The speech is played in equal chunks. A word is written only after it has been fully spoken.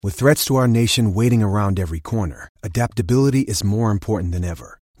With threats to our nation waiting around every corner, adaptability is more important than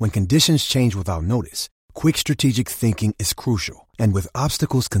ever. When conditions change without notice, quick strategic thinking is crucial. And with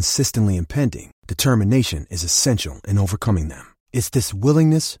obstacles consistently impending, determination is essential in overcoming them. It's this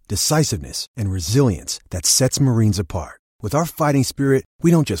willingness, decisiveness, and resilience that sets Marines apart. With our fighting spirit, we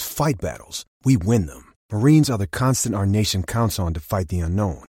don't just fight battles, we win them. Marines are the constant our nation counts on to fight the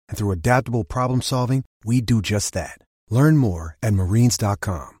unknown. And through adaptable problem solving, we do just that. Learn more at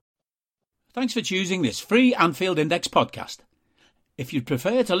marines.com. Thanks for choosing this free Anfield Index podcast. If you'd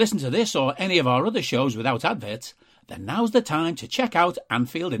prefer to listen to this or any of our other shows without adverts, then now's the time to check out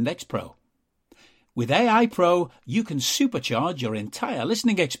Anfield Index Pro. With AEye Pro, you can supercharge your entire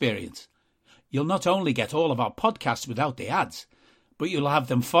listening experience. You'll not only get all of our podcasts without the ads, but you'll have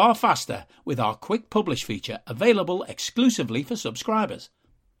them far faster with our Quick Publish feature available exclusively for subscribers.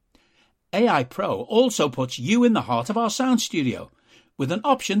 AEye Pro also puts you in the heart of our sound studio, with an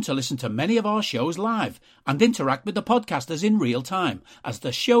option to listen to many of our shows live and interact with the podcasters in real time as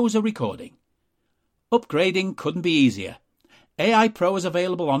the shows are recording. Upgrading couldn't be easier. AEye Pro is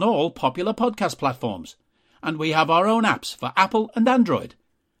available on all popular podcast platforms, and we have our own apps for Apple and Android.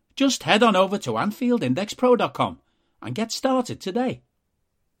 Just head on over to AnfieldIndexPro.com and get started today.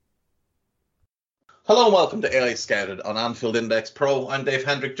 Hello and welcome to AEye Scouted on Anfield Index Pro. I'm Dave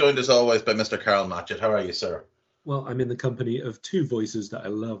Hendrick, joined as always by Mr. Carl Matchett. How are you, sir? Well, I'm in the company of two voices that I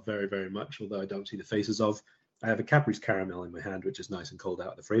love very, very much, although I don't see the faces of. I have a Cadbury's caramel in my hand, which is nice and cold out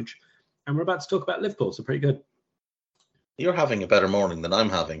of the fridge. And we're about to talk about Liverpool, so pretty good. You're having a better morning than I'm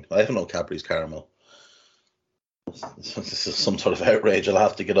having. I have no Cadbury's caramel. This is some sort of outrage. I'll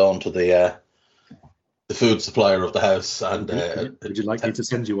have to get on to the food supplier of the house. And would you like me to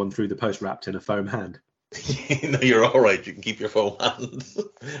send you one through the post wrapped in a foam hand? No, you're all right. You can keep your foam hand.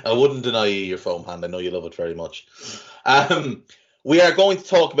 I wouldn't deny you your foam hand. I know you love it very much. We are going to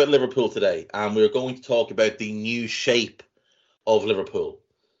talk about Liverpool today, and we're going to talk about the new shape of Liverpool.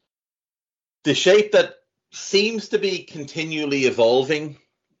 The shape that seems to be continually evolving.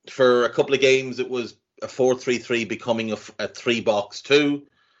 For a couple of games, it was a 4-3-3 becoming a 3-box-2.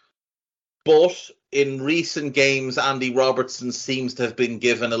 But in recent games, Andy Robertson seems to have been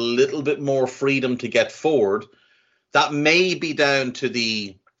given a little bit more freedom to get forward. That may be down to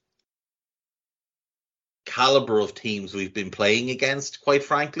the caliber of teams we've been playing against, quite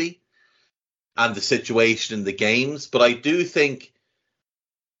frankly, and the situation in the games. But I do think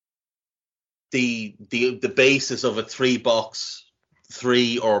the basis of a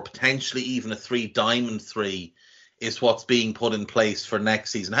 3-box-3 or potentially even a 3-diamond-3 is what's being put in place for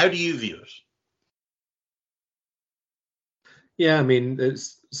next season. How do you view it? Yeah, I mean,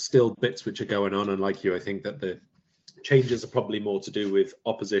 there's still bits which are going on, and like you, I think that the changes are probably more to do with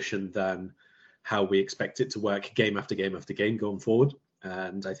opposition than how we expect it to work game after game after game going forward.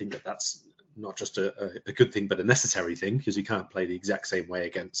 And I think that that's not just a good thing, but a necessary thing, because you can't play the exact same way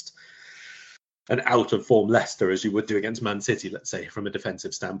against an out-of-form Leicester as you would do against Man City, let's say, from a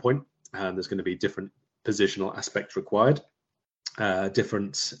defensive standpoint. And there's going to be different positional aspects required,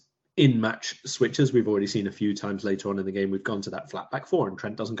 different in-match switches. We've already seen a few times later on in the game we've gone to that flat back four and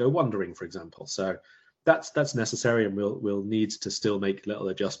Trent doesn't go wandering, for example. So that's necessary, and we'll need to still make little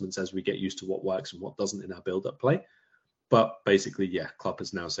adjustments as we get used to what works and what doesn't in our build-up play. But basically, yeah, Klopp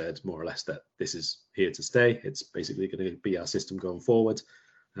has now said more or less that this is here to stay. It's basically going to be our system going forward,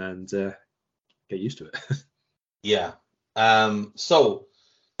 and get used to it. Yeah. So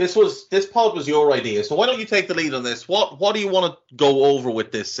this pod was your idea. So why don't you take the lead on this? What do you want to go over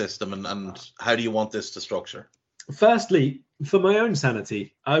with this system, and how do you want this to structure? Firstly, for my own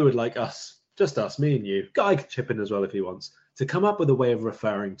sanity, I would like us, just us, me and you, Guy can chip in as well if he wants, to come up with a way of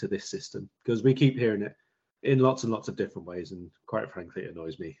referring to this system, because we keep hearing it in lots and lots of different ways, and quite frankly, it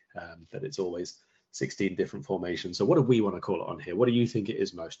annoys me that it's always 16 different formations. So what do we want to call it on here? What do you think it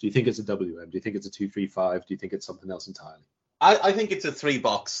is most? Do you think it's a WM? Do you think it's a 2-3-5? Do you think it's something else entirely? I think it's a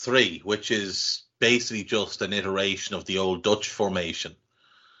 3-box-3, which is basically just an iteration of the old Dutch formation.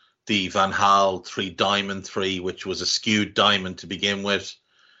 The Van Gaal 3-diamond-3, which was a skewed diamond to begin with.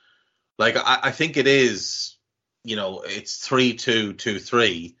 Like, I think it is, it's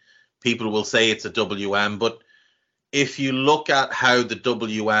 3-2-2-3. People will say it's a WM, but if you look at how the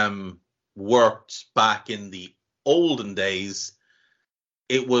WM worked back in the olden days,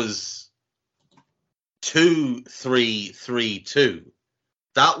 it was 2-3-3-2.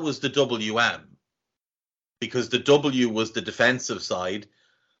 That was the WM, because the W was the defensive side.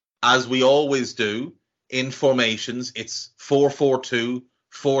 As we always do in formations, it's 4-4-2,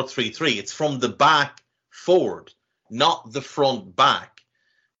 4-3-3. It's from the back forward, not the front back.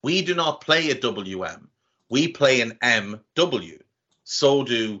 We do not play a WM. We play an MW. so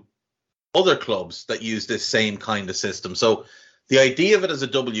do other clubs that use this same kind of system. So the idea of it as a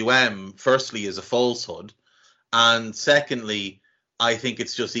WM, firstly, is a falsehood. And secondly, I think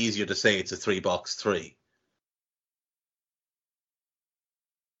it's just easier to say it's a 3-box-3.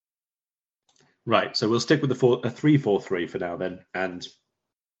 Right. So we'll stick with a 3-4-3 for now then. And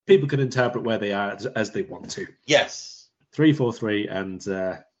people can interpret where they are as they want to. Yes. 3-4-3.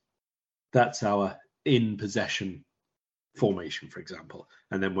 And that's our in possession formation, for example.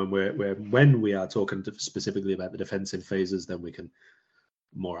 And then when we are talking specifically about the defensive phases, then we can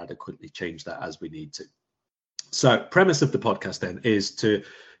more adequately change that as we need to. So premise of the podcast then is to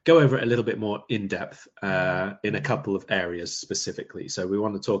go over it a little bit more in depth in a couple of areas specifically. So we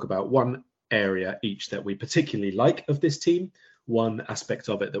want to talk about one area each that we particularly like of this team, one aspect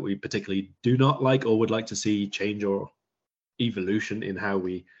of it that we particularly do not like or would like to see change or evolution in how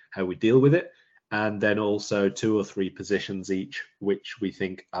we deal with it. And then also 2 or 3 positions each, which we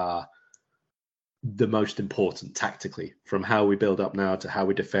think are the most important tactically, from how we build up now to how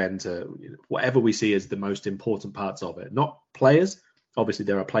we defend, to whatever we see as the most important parts of it. Not players. Obviously,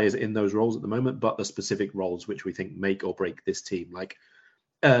 there are players in those roles at the moment, but the specific roles which we think make or break this team. Like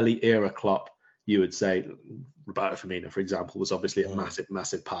early era Klopp, you would say Roberto Firmino, for example, was obviously a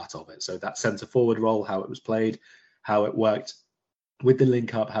massive part of it. So that centre forward role, how it was played, how it worked with the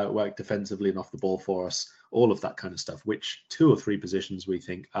link up, how it worked defensively and off the ball for us, all of that kind of stuff, which 2 or 3 positions we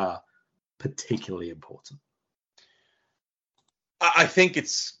think are particularly important. I think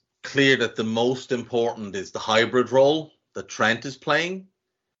it's clear that the most important is the hybrid role that Trent is playing,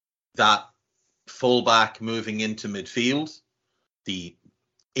 that fullback moving into midfield, the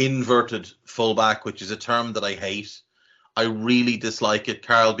inverted fullback, which is a term that I hate. I really dislike it,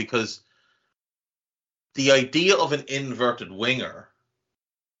 Carl, because the idea of an inverted winger,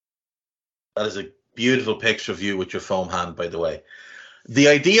 that is a beautiful picture of you with your foam hand, by the way. The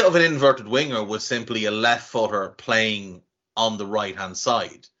idea of an inverted winger was simply a left footer playing on the right hand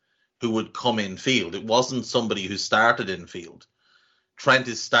side who would come in field. It wasn't somebody who started in field. Trent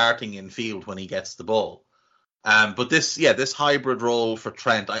is starting in field when he gets the ball. But this hybrid role for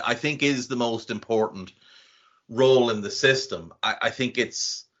Trent, I think is the most important role in the system. I think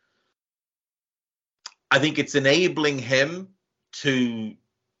it's enabling him to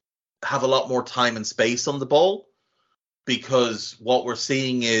have a lot more time and space on the ball, because what we're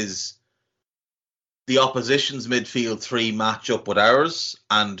seeing is the opposition's midfield 3 match up with ours,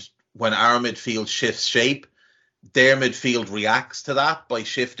 and when our midfield shifts shape, their midfield reacts to that by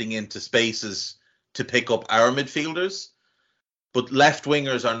shifting into spaces to pick up our midfielders. But left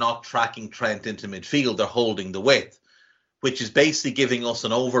wingers are not tracking Trent into midfield, they're holding the width, which is basically giving us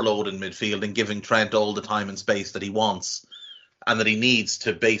an overload in midfield and giving Trent all the time and space that he wants and that he needs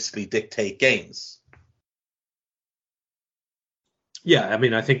to basically dictate games. Yeah, I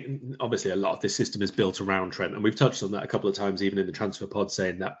mean, I think obviously a lot of this system is built around Trent, and we've touched on that a couple of times, even in the transfer pod,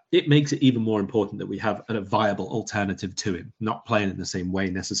 saying that it makes it even more important that we have a viable alternative to him, not playing in the same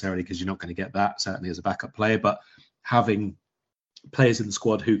way necessarily, because you're not going to get that, certainly as a backup player, but having players in the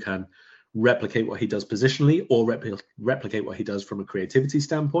squad who can replicate what he does positionally or replicate what he does from a creativity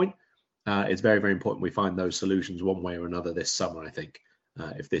standpoint. It's very, very important we find those solutions one way or another this summer, I think,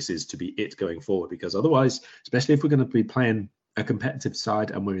 if this is to be it going forward, because otherwise, especially if we're going to be playing a competitive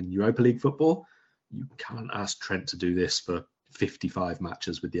side and we're in Europa League football, you can't ask Trent to do this for 55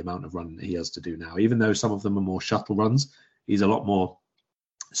 matches with the amount of running that he has to do now. Even though some of them are more shuttle runs, he's a lot more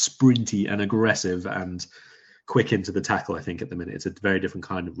sprinty and aggressive and quick into the tackle, I think, at the minute. It's a very different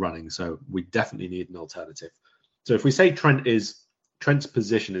kind of running, so we definitely need an alternative. So if we say Trent's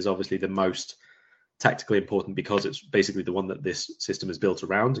position is obviously the most tactically important because it's basically the one that this system is built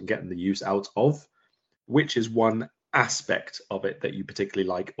around and getting the use out of, which is one aspect of it that you particularly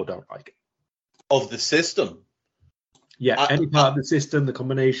like or don't like? Of the system? Yeah, any part of the system, the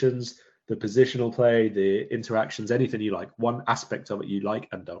combinations, the positional play, the interactions, anything you like. One aspect of it you like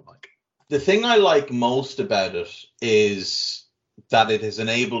and don't like. The thing I like most about it is that it has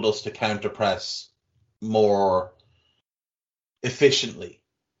enabled us to counter-press more efficiently.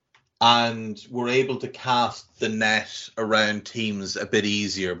 And we're able to cast the net around teams a bit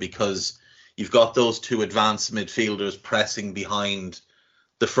easier because you've got those 2 advanced midfielders pressing behind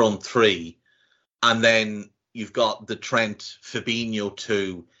the front 3. And then you've got the Trent Fabinho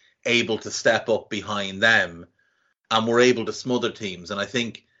 2 able to step up behind them. And we're able to smother teams. And I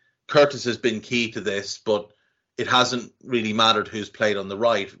think Curtis has been key to this, but it hasn't really mattered who's played on the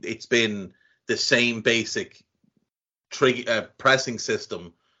right. It's been the same basic pressing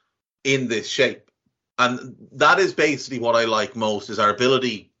system in this shape. And that is basically what I like most, is our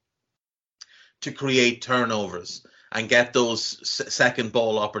ability to create turnovers. and get those second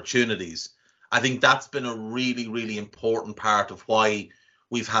ball opportunities. I think that's been a really, really important part of why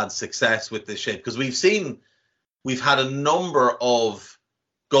we've had success with this shape, because we've had a number of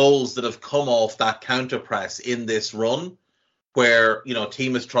goals that have come off that counter press in this run where, a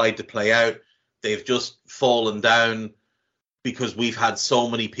team has tried to play out. They've just fallen down because we've had so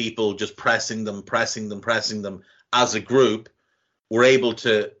many people just pressing them as a group. We're able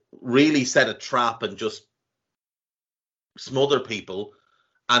to really set a trap and just smother people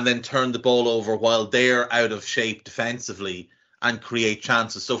and then turn the ball over while they're out of shape defensively and create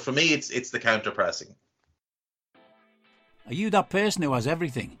chances. So for me, it's the counter pressing. Are you that person who has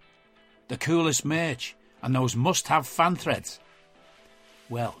everything? The coolest merch and those must-have fan threads?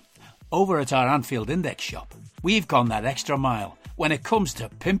 Well, over at our Anfield Index shop, we've gone that extra mile when it comes to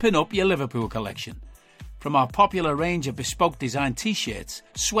pimping up your Liverpool collection. From our popular range of bespoke design t-shirts,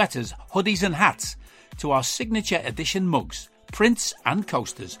 sweaters, hoodies and hats, to our signature edition mugs, prints and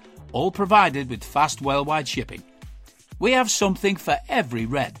coasters, all provided with fast worldwide shipping. We have something for every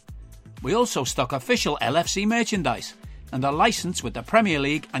red. We also stock official LFC merchandise and are licensed with the Premier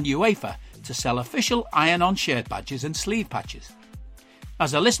League and UEFA to sell official iron-on shirt badges and sleeve patches.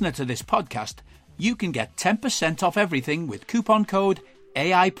 As a listener to this podcast, you can get 10% off everything with coupon code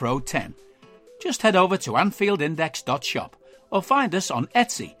AIPRO10. Just head over to AnfieldIndex.shop or find us on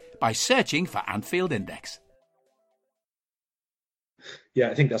Etsy by searching for Anfield Index. Yeah,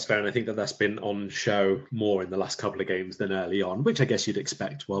 I think that's fair, and I think that's been on show more in the last couple of games than early on, which I guess you'd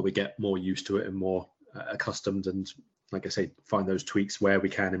expect while we get more used to it and more accustomed and, like I say, find those tweaks where we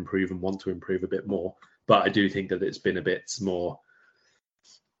can improve and want to improve a bit more. But I do think that it's been a bit more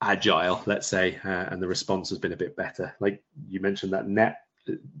agile, let's say, and the response has been a bit better. Like you mentioned,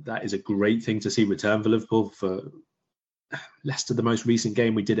 that is a great thing to see return for Liverpool. For Leicester, the most recent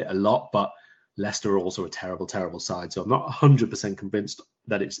game, we did it a lot, but Leicester are also a terrible, terrible side. So I'm not 100% convinced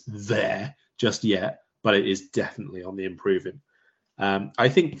that it's there just yet, but it is definitely on the improving. I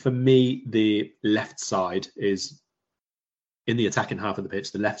think for me, the left side is, in the attacking half of the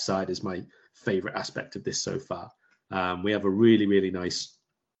pitch, the left side is my favourite aspect of this so far. We have a really, really nice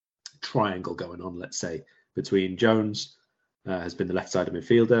triangle going on, let's say, between Jones, has been the left-sided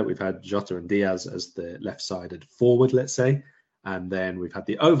midfielder. We've had Jota and Diaz as the left-sided forward, let's say. And then we've had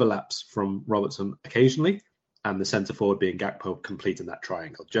the overlaps from Robertson occasionally, and the centre-forward being Gakpo completing that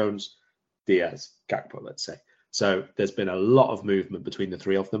triangle. Jones, Diaz, Gakpo, let's say. So there's been a lot of movement between the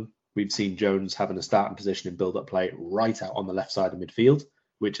three of them. We've seen Jones having a starting position in build-up play right out on the left side of midfield,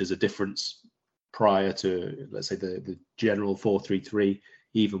 which is a difference prior to, let's say, the general 4-3-3.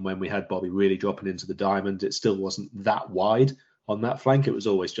 Even when we had Bobby really dropping into the diamond, it still wasn't that wide on that flank. It was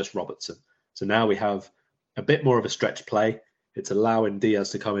always just Robertson. So now we have a bit more of a stretch play. It's allowing Diaz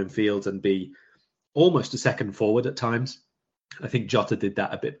to come in field and be almost a second forward at times. I think Jota did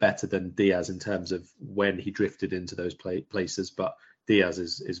that a bit better than Diaz in terms of when he drifted into those places. But Diaz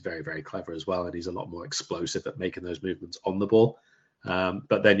is very, very clever as well. And he's a lot more explosive at making those movements on the ball.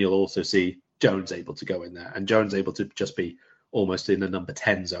 But then you'll also see Jones able to go in there, and Jones able to just be almost in a number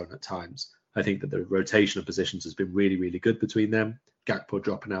 10 zone at times. I think that the rotation of positions has been really, really good between them. Gakpo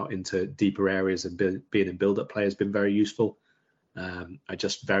dropping out into deeper areas and being in build-up play has been very useful. I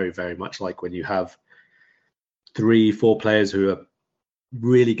just very, very much like when you have 3-4 players who are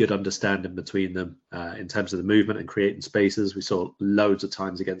really good understanding between them in terms of the movement and creating spaces. We saw loads of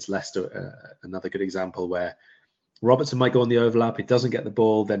times against Leicester, another good example where Robertson might go on the overlap. He doesn't get the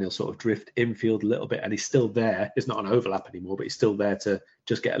ball. Then he'll sort of drift infield a little bit, and he's still there. It's not an overlap anymore, but he's still there to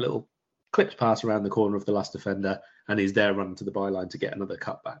just get a little clipped pass around the corner of the last defender, and he's there running to the byline to get another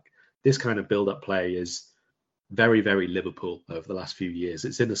cutback. This kind of build-up play is very, very Liverpool over the last few years.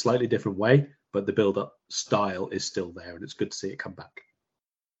 It's in a slightly different way, but the build-up style is still there, and it's good to see it come back.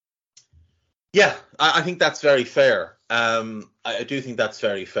 Yeah, I think that's very fair. I do think that's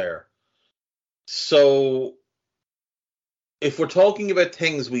very fair. So if we're talking about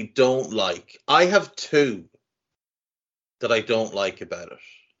things we don't like, I have two that I don't like about it.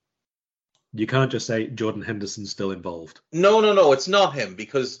 You can't just say Jordan Henderson's still involved. No, it's not him,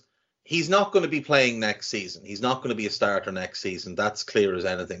 because he's not going to be playing next season. He's not going to be a starter next season. That's clear as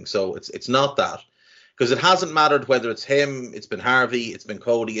anything. So it's not that, because it hasn't mattered whether it's him, it's been Harvey, it's been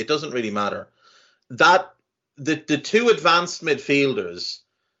Cody. It doesn't really matter. That the two advanced midfielders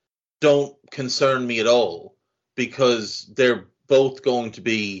don't concern me at all, because they're both going to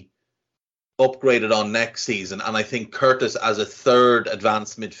be upgraded on next season. And I think Curtis, as a third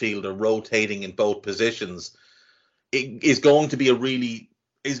advanced midfielder rotating in both positions, is going to be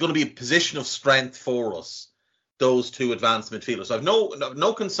a position of strength for us, those two advanced midfielders. So I've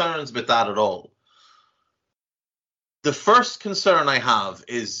no concerns about that at all. The first concern I have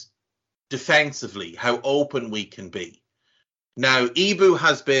is defensively, how open we can be. Now, Ibu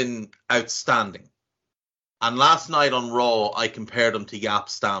has been outstanding. And last night on Raw, I compared him to Yap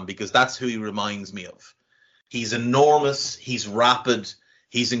Stam because that's who he reminds me of. He's enormous. He's rapid.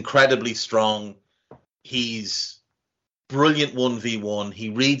 He's incredibly strong. He's brilliant 1v1. He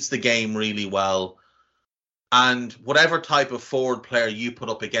reads the game really well. And whatever type of forward player you put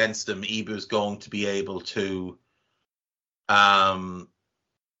up against him, Ibu's going to be able to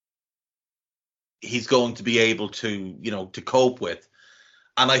he's going to be able to, to cope with.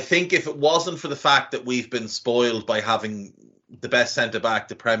 And I think if it wasn't for the fact that we've been spoiled by having the best centre-back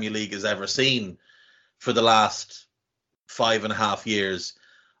the Premier League has ever seen for the last 5.5 years,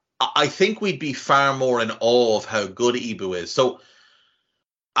 I think we'd be far more in awe of how good Ibu is. So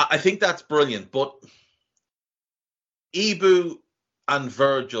I think that's brilliant. But Ibu and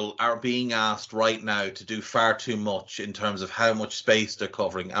Virgil are being asked right now to do far too much in terms of how much space they're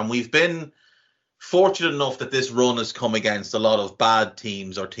covering. And we've been fortunate enough that this run has come against a lot of bad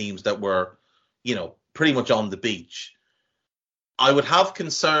teams or teams that were, pretty much on the beach. I would have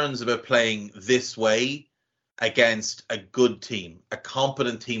concerns about playing this way against a good team, a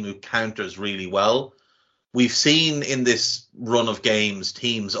competent team who counters really well. We've seen in this run of games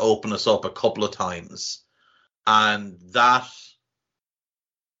teams open us up a couple of times, and that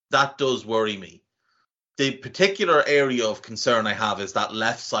does worry me. The particular area of concern I have is that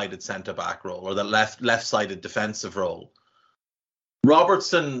left-sided centre-back role or the left-sided defensive role.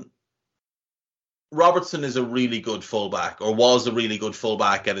 Robertson is a really good fullback, or was a really good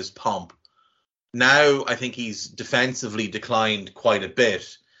fullback at his pomp. Now I think he's defensively declined quite a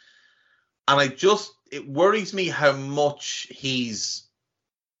bit. And it worries me how much he's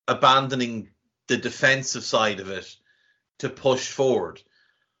abandoning the defensive side of it to push forward.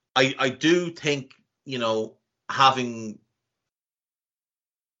 I do think, having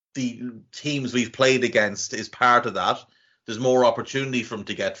the teams we've played against is part of that. There's more opportunity for him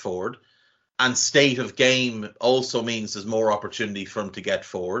to get forward. And state of game also means there's more opportunity for him to get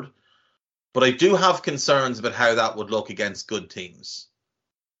forward. But I do have concerns about how that would look against good teams.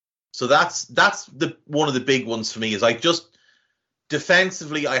 So that's one of the big ones for me. Is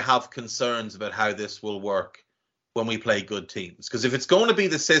defensively, I have concerns about how this will work when we play good teams. Because if it's going to be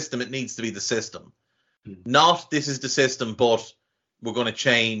the system, it needs to be the system. Not this is the system, but we're going to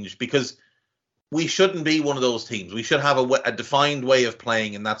change. Because we shouldn't be one of those teams. We should have a defined way of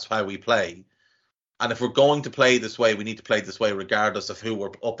playing, and that's how we play. And if we're going to play this way, we need to play this way regardless of who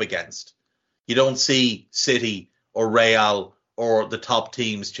we're up against. You don't see City or Real or the top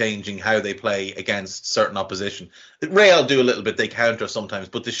teams changing how they play against certain opposition. Real do a little bit, they counter sometimes,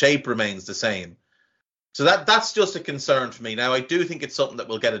 but the shape remains the same. So that's just a concern for me. Now, I do think it's something that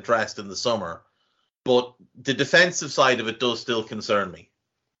will get addressed in the summer, but the defensive side of it does still concern me.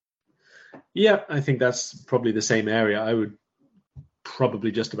 Yeah, I think that's probably the same area. I would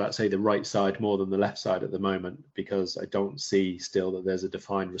probably just about say the right side more than the left side at the moment, because I don't see still that there's a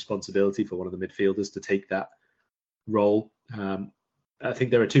defined responsibility for one of the midfielders to take that role. I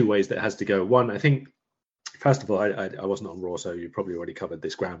think there are two ways that it has to go. One, I think, first of all, I wasn't on Raw, so you probably already covered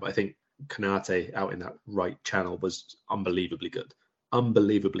this ground, but I think Konate out in that right channel was unbelievably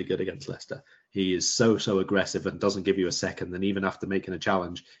good against Leicester. He is so aggressive and doesn't give you a second. And even after making a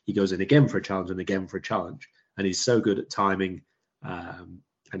challenge, he goes in again for a challenge and again for a challenge. And he's so good at timing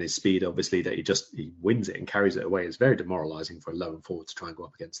and his speed, obviously, that he wins it and carries it away. It's very demoralizing for a lone forward to try and go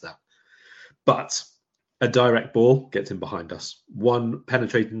up against that. But a direct ball gets him behind us. One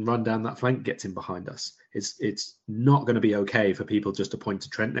penetrating run down that flank gets him behind us. It's not going to be okay for people just to point to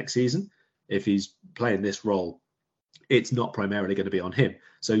Trent next season. If he's playing this role, it's not primarily going to be on him.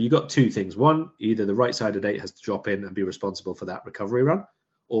 So you got two things. One, either the right-sided 8 has to drop in and be responsible for that recovery run,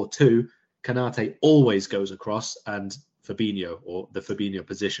 or two, Konate always goes across and Fabinho, or the Fabinho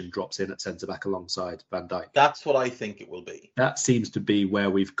position, drops in at centre-back alongside Van Dijk. That's what I think it will be. That seems to be where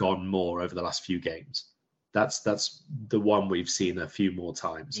we've gone more over the last few games. That's the one we've seen a few more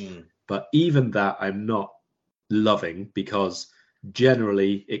times. But even that I'm not loving, because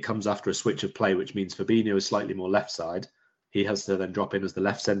generally it comes after a switch of play, which means Fabinho is slightly more left side. He has to then drop in as the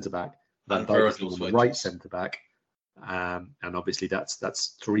left centre-back. Van Dijk is on the right centre-back. And obviously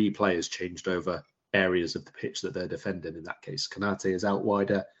that's three players changed over areas of the pitch that they're defending in that case. Konate is out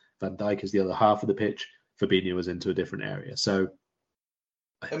wider. Van Dijk is the other half of the pitch. Fabinho is into a different area. So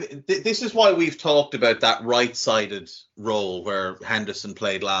I mean, this is why we've talked about that right-sided role where Henderson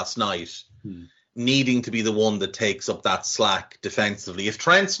played last night, needing to be the one that takes up that slack defensively. If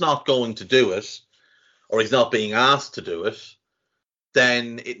Trent's not going to do it, or he's not being asked to do it,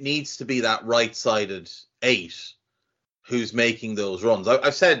 then it needs to be that right-sided 8 who's making those runs.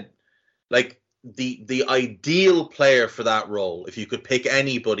 I've said, like, the ideal player for that role, if you could pick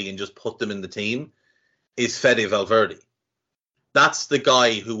anybody and just put them in the team, is Fede Valverde. That's the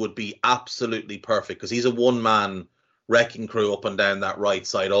guy who would be absolutely perfect, because he's a one-man wrecking crew up and down that right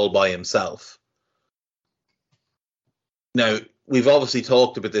side all by himself. Now, we've obviously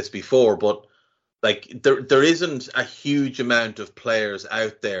talked about this before, but like there isn't a huge amount of players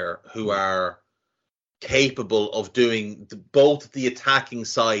out there who are capable of doing both the attacking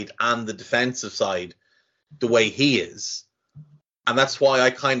side and the defensive side the way he is. And that's why I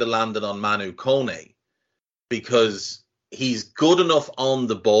kind of landed on Manu Kone, because he's good enough on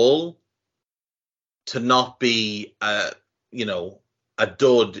the ball to not be a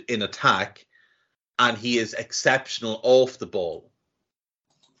dud in attack, and he is exceptional off the ball.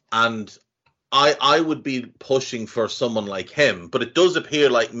 And I would be pushing for someone like him, but it does appear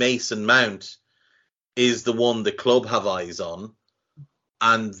like Mason Mount is the one the club have eyes on,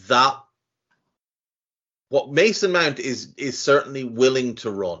 and that what Mason Mount is certainly willing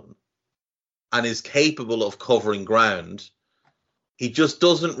to run and is capable of covering ground. He just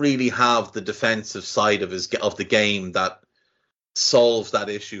doesn't really have the defensive side of the game that solves that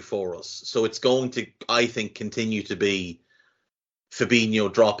issue for us. So it's going to, I think, continue to be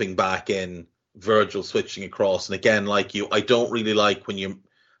Fabinho dropping back in, Virgil switching across. And again, like you, I don't really like when you're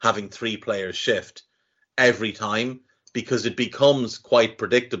having three players shift every time, because it becomes quite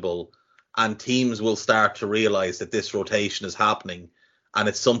predictable and teams will start to realize that this rotation is happening, and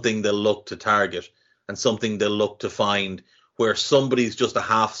it's something they'll look to target and something they'll look to find where somebody's just a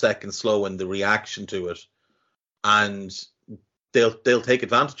half second slow in the reaction to it, and they'll take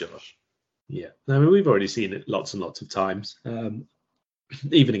advantage of it. Yeah, I mean, we've already seen it lots and lots of times,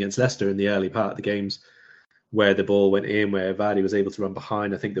 even against Leicester in the early part of the games, where the ball went in, where Vardy was able to run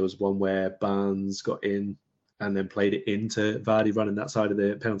behind. I think there was one where Barnes got in and then played it into Vardy running that side of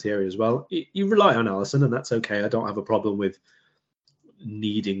the penalty area as well. You rely on Alisson, and that's okay. I don't have a problem with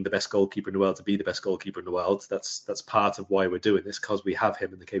needing the best goalkeeper in the world to be the best goalkeeper in the world. That's part of why we're doing this, because we have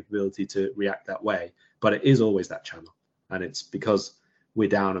him and the capability to react that way. But it is always that channel, and it's because we're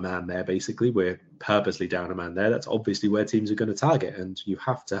down a man there. Basically, we're purposely down a man there. That's obviously where teams are going to target, and you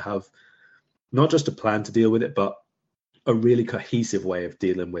have to have not just a plan to deal with it, but a really cohesive way of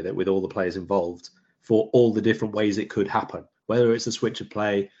dealing with it with all the players involved for all the different ways it could happen. Whether it's a switch of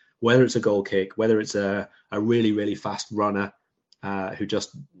play, whether it's a goal kick, whether it's a really, really fast runner who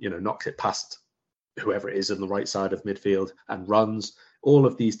just knocks it past whoever it is on the right side of midfield and runs. All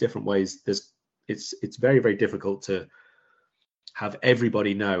of these different ways. It's very, very difficult to have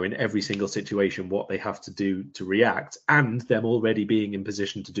everybody know in every single situation what they have to do to react, and them already being in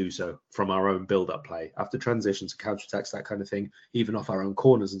position to do so from our own build-up play. After transitions, counter-attacks, that kind of thing, even off our own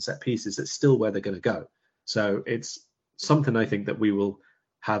corners and set pieces, it's still where they're going to go. So it's something I think that we will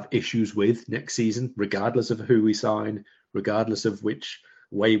have issues with next season, regardless of who we sign, regardless of which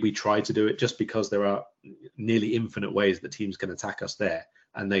way we try to do it, just because there are nearly infinite ways that teams can attack us there,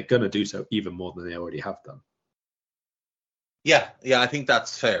 and they're going to do so even more than they already have done. Yeah, I think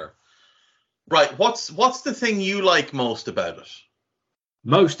that's fair. Right, what's the thing you like most about it?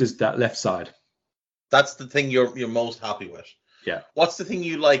 Most is that left side. That's the thing you're most happy with. Yeah. What's the thing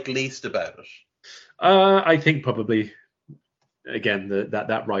you like least about it? I think probably, again,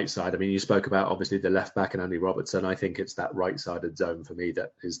 that right side. I mean, you spoke about obviously the left back and Andy Robertson. I think it's that right-sided zone for me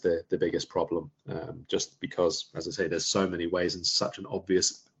that is the biggest problem. Just because, as I say, there's so many ways and such an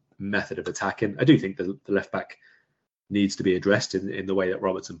obvious method of attacking. I do think the left back needs to be addressed in the way that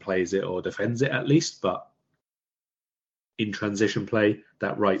Robertson plays it or defends it at least. But in transition play,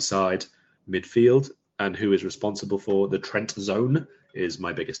 that right side midfield and who is responsible for the Trent zone is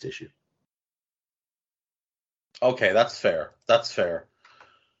my biggest issue. Okay, that's fair.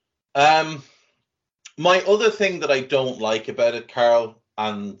 My other thing that I don't like about it, Carl,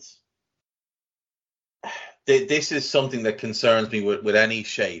 and this is something that concerns me with any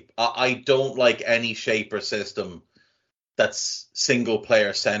shape. I don't like any shape or system that's single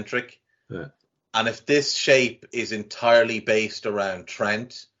player centric. Yeah. And if this shape is entirely based around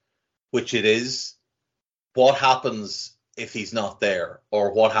Trent, which it is, what happens if he's not there?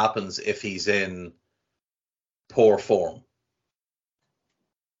 Or what happens if he's in poor form?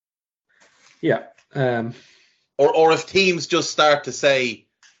 Yeah. Or if teams just start to say,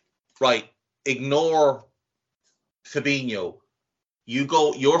 right, ignore Fabinho.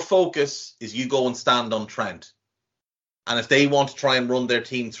 Your focus is you go and stand on Trent. And if they want to try and run their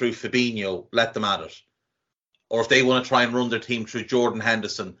team through Fabinho, let them at it. Or if they want to try and run their team through Jordan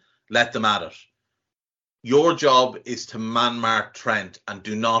Henderson, let them at it. Your job is to man-mark Trent and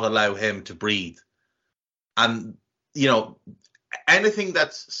do not allow him to breathe. And you know, anything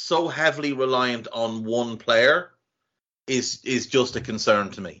that's so heavily reliant on one player is just a concern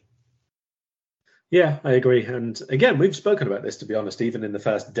to me. Yeah, I agree. And again, we've spoken about this, to be honest, even in the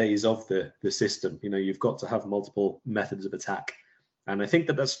first days of the system. You've got to have multiple methods of attack. And I think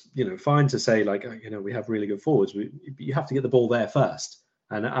that's, fine to say, like, we have really good forwards. You have to get the ball there first.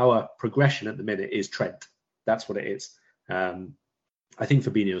 And our progression at the minute is Trent. That's what it is. I think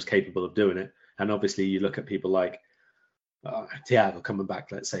Fabinho is capable of doing it. And obviously, you look at people like Thiago coming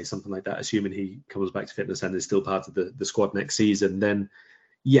back, let's say, something like that, assuming he comes back to fitness and is still part of the squad next season, then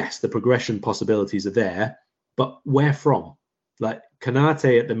yes, the progression possibilities are there. But where from? Like,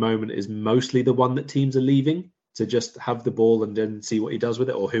 Konate at the moment is mostly the one that teams are leaving to just have the ball and then see what he does with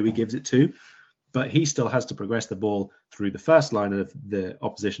it or who he gives it to. But he still has to progress the ball through the first line of the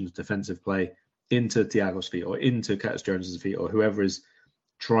opposition's defensive play into Thiago's feet or into Curtis Jones's feet or whoever is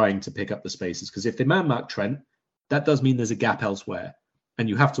trying to pick up the spaces. Because if they man-mark Trent, that does mean there's a gap elsewhere. And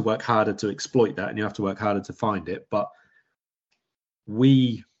you have to work harder to exploit that and you have to work harder to find it. But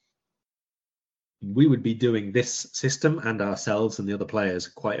we would be doing this system and ourselves and the other players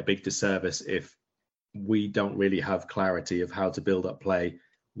quite a big disservice if we don't really have clarity of how to build up play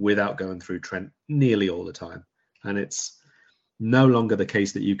without going through Trent nearly all the time. And it's no longer the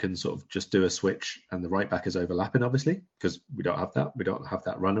case that you can sort of just do a switch and the right back is overlapping, obviously, because we don't have that. We don't have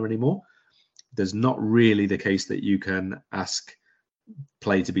that runner anymore. There's not really the case that you can ask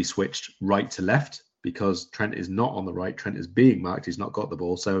play to be switched right to left because Trent is not on the right. Trent is being marked. He's not got the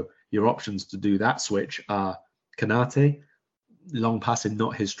ball. So your options to do that switch are Konate, long passing,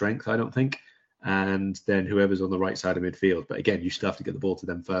 not his strength, I don't think, and then whoever's on the right side of midfield. But again, you still have to get the ball to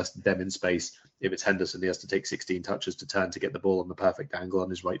them first, them in space. If it's Henderson, he has to take 16 touches to turn to get the ball on the perfect angle on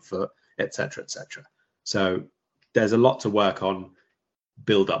his right foot, etc., etc. So there's a lot to work on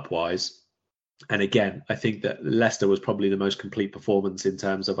build-up wise. And again, I think that Leicester was probably the most complete performance in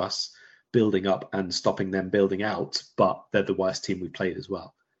terms of us building up and stopping them building out, but they're the worst team we played as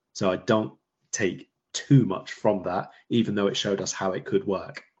well. So I don't take too much from that, even though it showed us how it could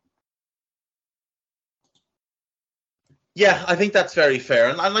work. Yeah, I think that's very fair.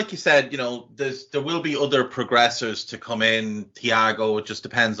 And like you said, there will be other progressors to come in. Thiago, it just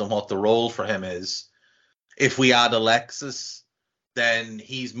depends on what the role for him is. If we add Alexis, then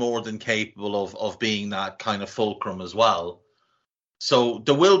he's more than capable of being that kind of fulcrum as well. So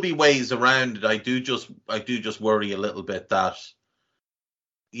there will be ways around it. I do just worry a little bit that,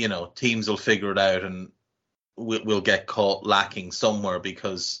 teams will figure it out and we'll get caught lacking somewhere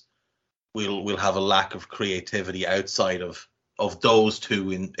because we'll have a lack of creativity outside of those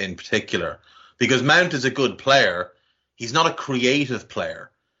two in particular. Because Mount is a good player. He's not a creative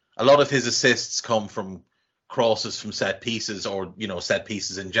player. A lot of his assists come from crosses from set pieces or, set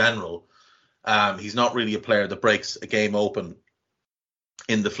pieces in general. He's not really a player that breaks a game open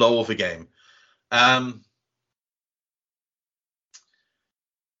in the flow of a game.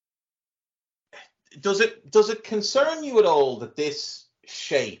 Does it concern you at all that this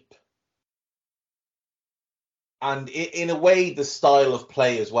shape and in a way the style of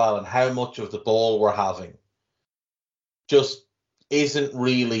play as well and how much of the ball we're having just isn't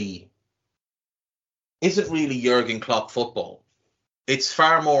really Jurgen Klopp football? It's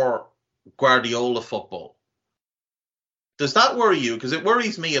far more Guardiola football. Does that worry you? Because it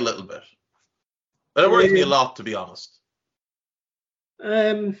worries me a little bit. But it worries me a lot, to be honest.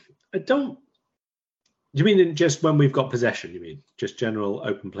 I don't. Do you mean just when we've got possession? You mean just general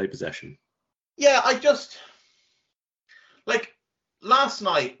open play possession? Yeah, I just like last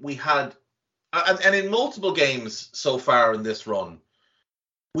night we had, and in multiple games so far in this run,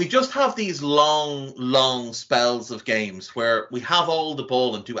 we just have these long spells of games where we have all the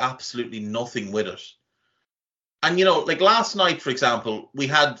ball and do absolutely nothing with it. And, like last night, for example, we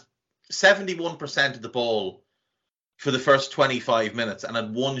had 71% of the ball for the first 25 minutes and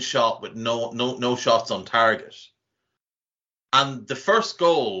had one shot with no shots on target. And the first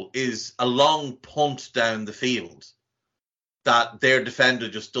goal is a long punt down the field that their defender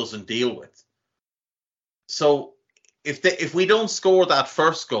just doesn't deal with. So if we don't score that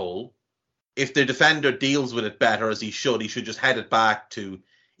first goal, if the defender deals with it better as he should just head it back to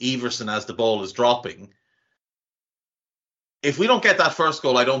Everson as the ball is dropping. If we don't get that first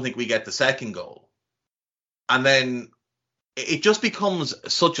goal, I don't think we get the second goal. And then it just becomes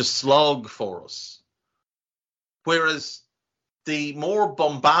such a slog for us. Whereas the more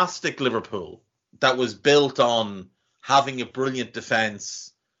bombastic Liverpool that was built on having a brilliant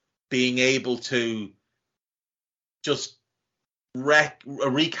defence, being able to just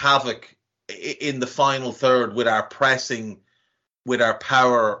wreak havoc in the final third with our pressing, with our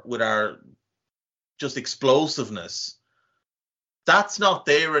power, with our just explosiveness, that's not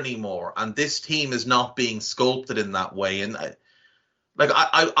there anymore. And this team is not being sculpted in that way. And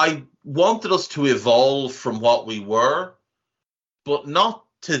I wanted us to evolve from what we were, but not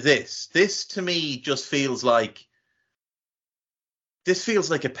to this. This to me just feels like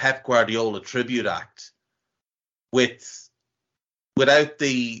a Pep Guardiola tribute act without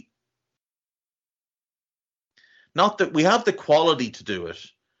the, not that we have the quality to do it.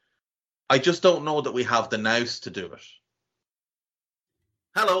 I just don't know that we have the nous to do it.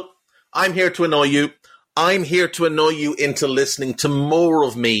 Hello, I'm here to annoy you. I'm here to annoy you into listening to more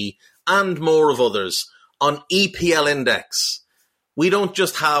of me and more of others on EPL Index. We don't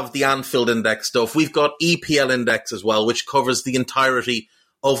just have the Anfield Index stuff. We've got EPL Index as well, which covers the entirety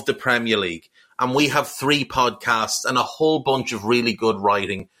of the Premier League. And we have 3 podcasts and a whole bunch of really good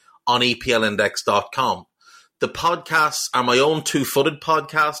writing on EPLindex.com. The podcasts are my own Two-Footed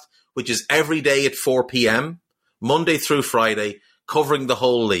podcast, which is every day at 4 p.m., Monday through Friday, covering the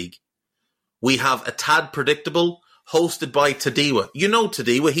whole league. We have A Tad Predictable, hosted by Tadiwa. You know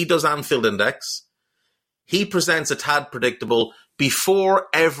Tadiwa, he does Anfield Index. He presents A Tad Predictable before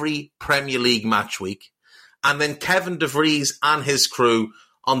every Premier League match week. And then Kevin DeVries and his crew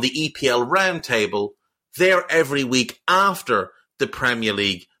on the EPL Roundtable, they're every week after the Premier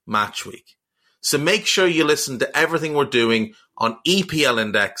League match week. So make sure you listen to everything we're doing on EPL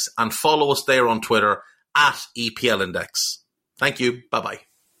Index and follow us there on Twitter at EPL Index. Thank you. Bye-bye.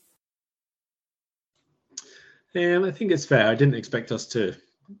 I think it's fair. I didn't expect us to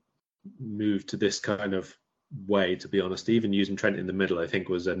move to this kind of way, to be honest. Even using Trent in the middle, I think,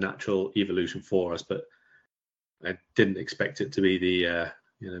 was a natural evolution for us, but I didn't expect it to be the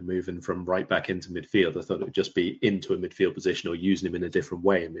moving from right back into midfield. I thought it would just be into a midfield position or using him in a different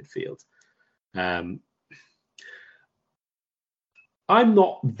way in midfield. I'm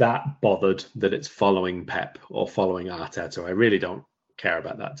not that bothered that it's following Pep or following Arteta. I really don't care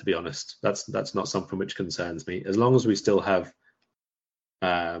about that, to be honest. That's not something which concerns me. As long as we still have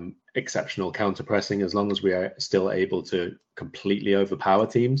exceptional counter-pressing, as long as we are still able to completely overpower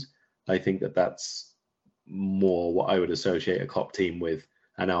teams, I think that that's more what I would associate a Klopp team with,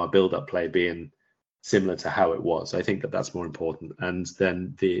 and our build-up play being similar to how it was. I think that that's more important. And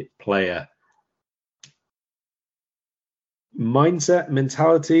then the player mindset,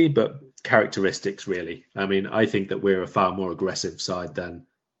 mentality, but characteristics, really. I mean, I think that we're a far more aggressive side than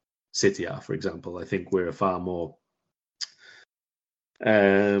City are, for example. I think we're a far more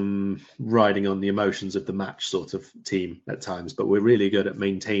riding on the emotions of the match sort of team at times, but we're really good at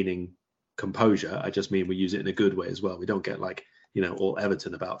maintaining composure. I just mean we use it in a good way as well. We don't get all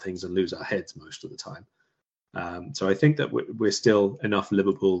Everton about things and lose our heads most of the time. So I think that we're still enough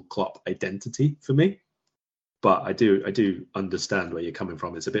Liverpool Klopp identity for me. But I do understand where you're coming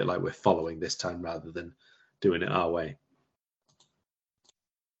from. It's a bit like we're following this time rather than doing it our way.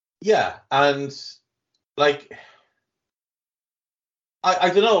 Yeah, and I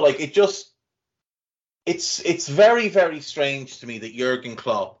don't know, it's very, very strange to me that Jurgen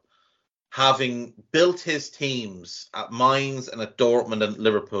Klopp, having built his teams at Mainz and at Dortmund and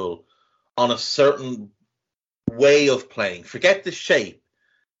Liverpool on a certain way of playing, forget the shape,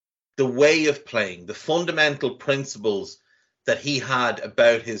 the way of playing, the fundamental principles that he had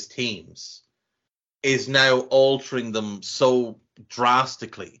about his teams, is now altering them so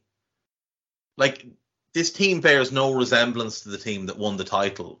drastically. This team bears no resemblance to the team that won the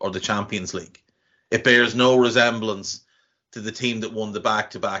title or the Champions League. It bears no resemblance to the team that won the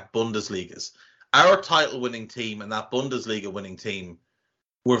back-to-back Bundesligas. Our title-winning team and that Bundesliga-winning team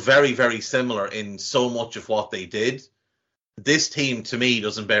were very, very similar in so much of what they did. This team, to me,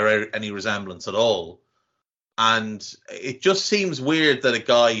 doesn't bear any resemblance at all. And it just seems weird that a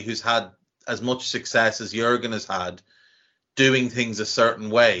guy who's had as much success as Jurgen has had doing things a certain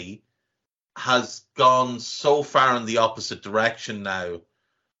way has gone so far in the opposite direction now.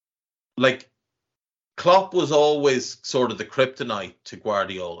 Klopp was always sort of the kryptonite to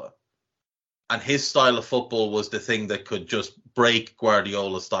Guardiola. And his style of football was the thing that could just break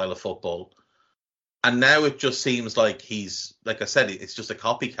Guardiola's style of football. And now it just seems like he's, like I said, it's just a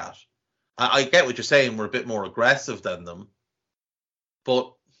copycat. I get what you're saying. We're a bit more aggressive than them.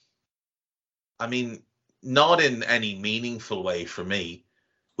 But, I mean, not in any meaningful way for me.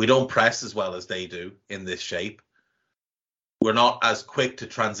 We don't press as well as they do in this shape. We're not as quick to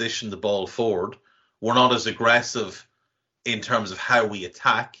transition the ball forward. We're not as aggressive in terms of how we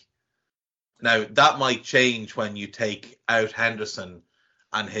attack. Now, that might change when you take out Henderson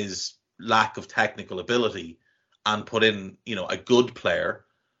and his lack of technical ability and put in, a good player.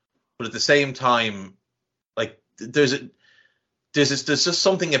 But at the same time, there's just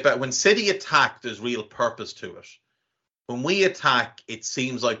something about when City attack, there's real purpose to it. When we attack, it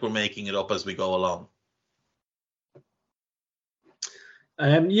seems like we're making it up as we go along.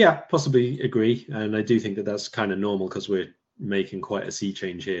 Yeah, possibly agree. And I do think that that's kind of normal because we're making quite a sea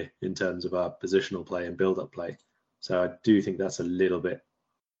change here in terms of our positional play and build-up play. So I do think that's a little bit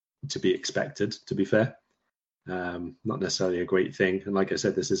to be expected, to be fair. Not necessarily a great thing. And like I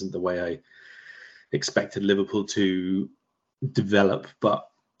said, this isn't the way I expected Liverpool to develop, but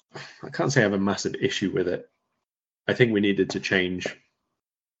I can't say I have a massive issue with it. I think we needed to change.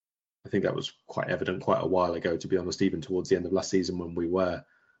 I think that was quite evident quite a while ago, to be honest, even towards the end of last season when we were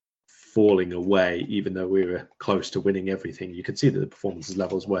falling away, even though we were close to winning everything. You could see that the performance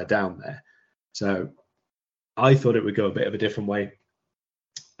levels were down there. So I thought it would go a bit of a different way.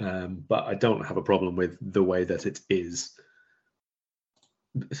 But I don't have a problem with the way that it is.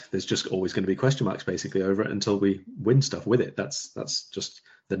 There's just always going to be question marks basically over it until we win stuff with it. That's just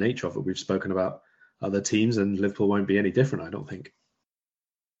the nature of it. We've spoken about other teams and Liverpool won't be any different, I don't think.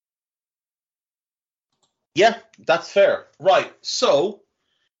 Yeah, that's fair. Right. So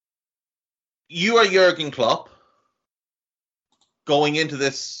you are Jurgen Klopp going into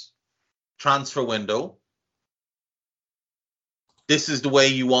this transfer window. This is the way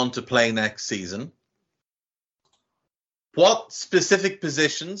you want to play next season. What specific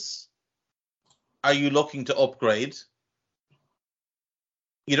positions are you looking to upgrade?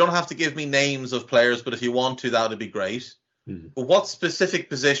 You don't have to give me names of players, but if you want to, that would be great. But what specific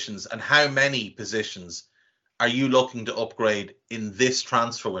positions and how many positions are you looking to upgrade in this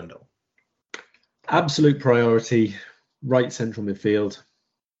transfer window? Absolute priority, right central midfield,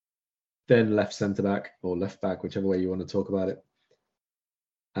 then left centre-back or left back, whichever way you want to talk about it.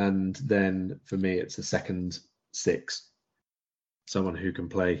 And then for me, it's a second six. Someone who can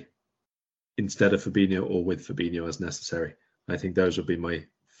play instead of Fabinho or with Fabinho as necessary. I think those would be my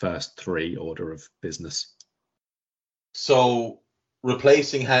first three order of business. So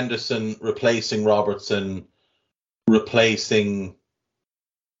replacing Henderson, replacing Robertson, replacing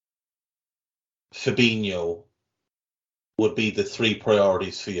Fabinho would be the three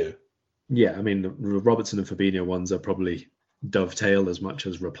priorities for you. Yeah, I mean, the Robertson and Fabinho ones are probably dovetail as much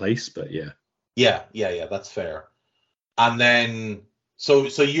as replace, but yeah. Yeah, that's fair. And then, so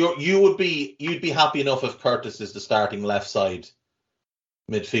you'd be happy enough if Curtis is the starting left side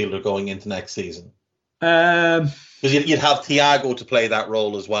midfielder going into next season? Because you'd have Thiago to play that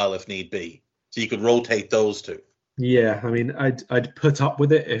role as well if need be, so you could rotate those two. Yeah, I mean, I'd put up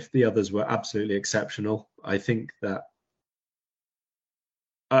with it if the others were absolutely exceptional. I think that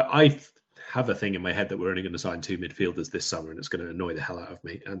I have a thing in my head that we're only going to sign two midfielders this summer, and it's going to annoy the hell out of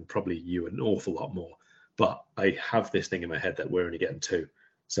me, and probably you an awful lot more. But I have this thing in my head that we're only getting two.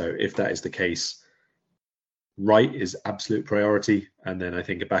 So if that is the case, right is absolute priority, and then I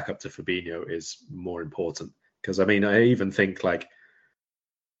think a backup to Fabinho is more important. Because I mean, I even think like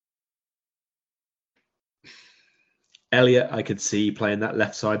Elliot, I could see playing that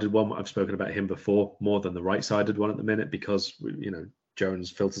left-sided one. I've spoken about him before more than the right-sided one at the minute because, you know,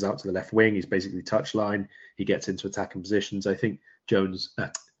 Jones filters out to the left wing. He's basically touchline. He gets into attacking positions. I think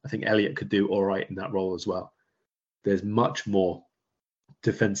Elliot could do all right in that role as well. There's much more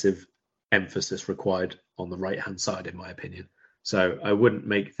defensive emphasis required on the right-hand side, in my opinion. So I wouldn't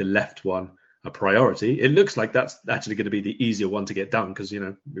make the left one a priority. It looks like that's actually going to be the easier one to get done because, you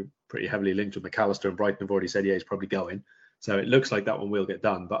know, we're pretty heavily linked with McAllister, and Brighton have already said, yeah, he's probably going. So it looks like that one will get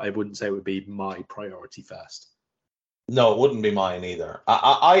done, but I wouldn't say it would be my priority first. No, it wouldn't be mine either.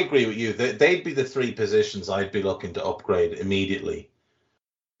 I agree with you. They'd be the three positions I'd be looking to upgrade immediately.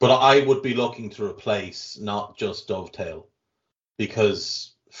 But I would be looking to replace, not just dovetail.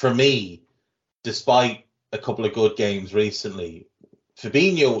 Because for me, despite a couple of good games recently,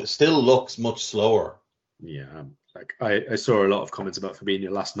 Fabinho still looks much slower. Yeah, like I saw a lot of comments about Fabinho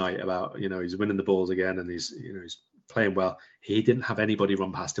last night about, you know, he's winning the balls again and he's playing well. He didn't have anybody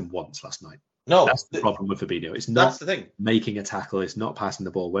run past him once last night. No, that's the problem with Fabinho. It's not that's the thing. Making a tackle. It's not passing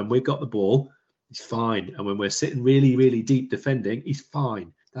the ball. When we've got the ball, he's fine. And when we're sitting really, really deep defending, he's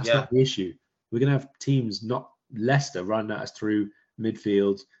fine. That's not the issue. We're going to have teams, not Leicester, running at us through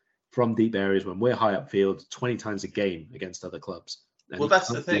midfield from deep areas when we're high upfield 20 times a game against other clubs. And well, that's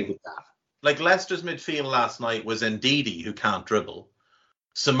the thing. Like Leicester's midfield last night was Ndidi, who can't dribble,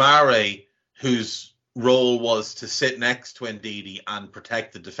 Samare, whose role was to sit next to Ndidi and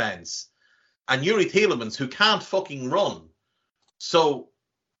protect the defence, and Yuri Tielemans, who can't fucking run. So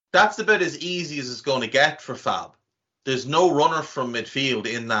that's about as easy as it's going to get for Fab. There's no runner from midfield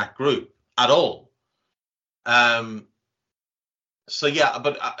in that group at all. So yeah,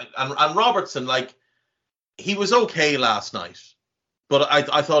 but and Robertson, like, he was okay last night. but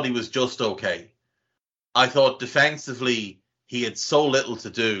I thought he was just okay. I thought defensively he had so little to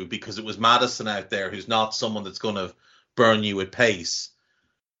do because it was Maddison out there, who's not someone that's going to burn you with pace.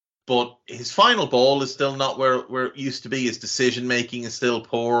 But his final ball is still not where it used to be. His decision making is still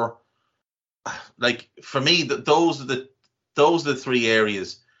poor. Like, for me, those are the three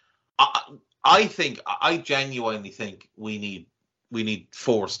areas. I genuinely think we need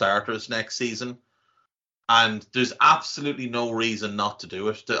 4 starters next season, and there's absolutely no reason not to do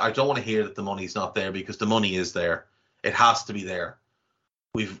it. I don't want to hear that the money's not there, because the money is there. It has to be there.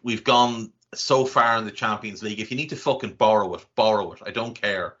 We've gone so far in the Champions League. If you need to fucking borrow it. I don't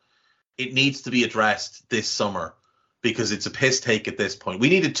care. It needs to be addressed this summer, because it's a piss take at this point. We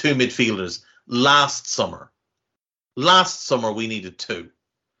needed 2 midfielders last summer. Last summer we needed 2.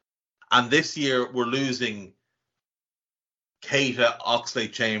 And this year we're losing Keita,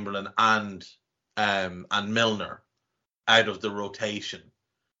 Oxlade-Chamberlain and Milner out of the rotation.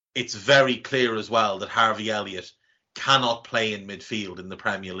 It's very clear as well that Harvey Elliott cannot play in midfield in the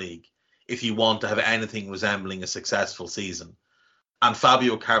Premier League if you want to have anything resembling a successful season. And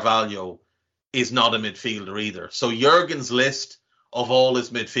Fabio Carvalho is not a midfielder either. So Jurgen's list of all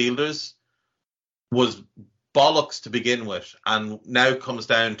his midfielders was bollocks to begin with, and now comes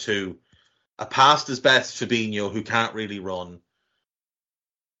down to a past his best Fabinho, who can't really run,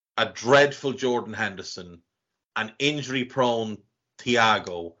 a dreadful Jordan Henderson, an injury-prone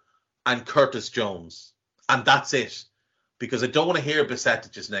Thiago, and Curtis Jones. And that's it. Because I don't want to hear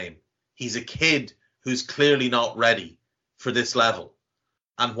Bajcetic's name. He's a kid who's clearly not ready for this level.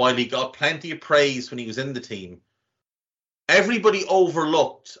 And while he got plenty of praise when he was in the team, everybody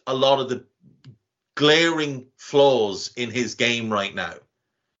overlooked a lot of the glaring flaws in his game right now.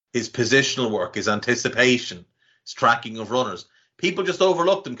 His positional work, his anticipation, his tracking of runners. People just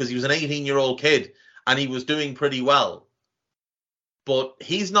overlooked him because he was an 18-year-old kid and he was doing pretty well. But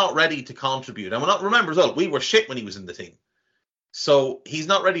he's not ready to contribute. And remember as well, we were shit when he was in the team. So he's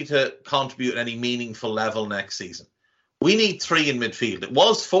not ready to contribute at any meaningful level next season. We need 3 in midfield. It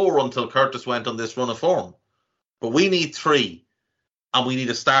was 4 until Curtis went on this run of form. But we need 3. And we need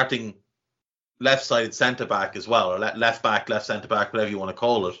a starting left-sided centre-back as well, or left-back, left centre-back, whatever you want to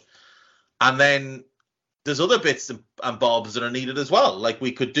call it. And then there's other bits and bobs that are needed as well. Like,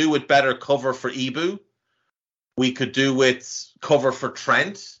 we could do with better cover for Ibu. We could do with cover for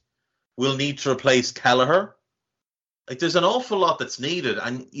Trent. We'll need to replace Kelleher. Like, there's an awful lot that's needed,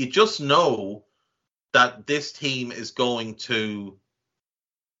 and you just know that this team is going to,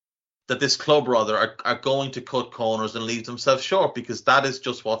 that this club rather, are going to cut corners and leave themselves short, because that is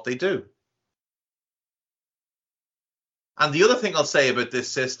just what they do. And the other thing I'll say about this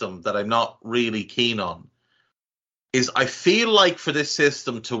system that I'm not really keen on is I feel like for this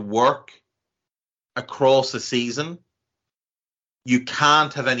system to work across a season, you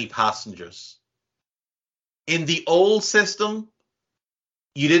can't have any passengers. In the old system,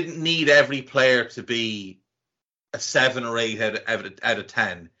 you didn't need every player to be a 7 or 8 out of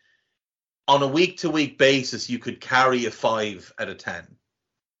 10. On a week-to-week basis, you could carry a 5 out of 10.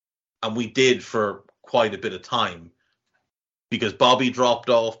 And we did for quite a bit of time. Because Bobby dropped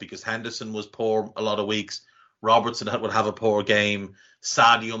off, because Henderson was poor a lot of weeks. Robertson would have a poor game.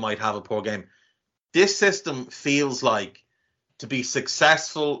 Sadio might have a poor game. This system feels like, to be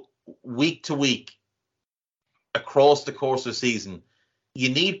successful week to week across the course of the season, you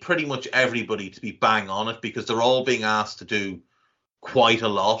need pretty much everybody to be bang on it, because they're all being asked to do quite a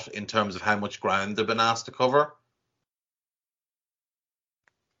lot in terms of how much ground they've been asked to cover.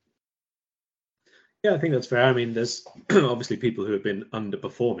 Yeah, I think that's fair. I mean, there's obviously people who have been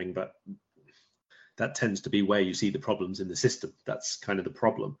underperforming, but that tends to be where you see the problems in the system. That's kind of the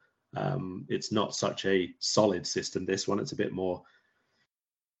problem. It's not such a solid system, this one. It's a bit more,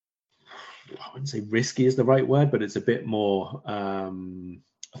 I wouldn't say risky is the right word, but it's a bit more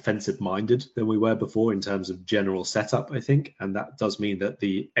offensive-minded than we were before in terms of general setup, I think. And that does mean that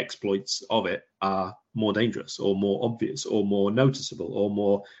the exploits of it are more dangerous or more obvious or more noticeable or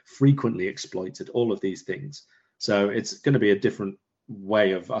more frequently exploited, all of these things. So it's going to be a different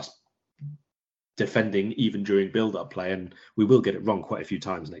way of us defending even during build-up play, and we will get it wrong quite a few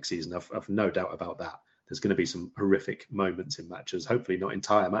times next season. I've no doubt about that. There's going to be some horrific moments in matches, hopefully not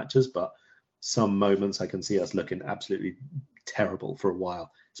entire matches, but some moments I can see us looking absolutely terrible for a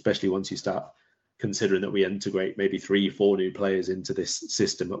while, especially once you start considering that we integrate maybe 3-4 new players into this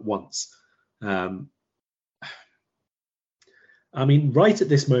system at once. I mean, right at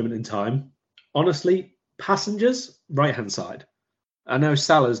this moment in time, honestly, passengers, right-hand side. I know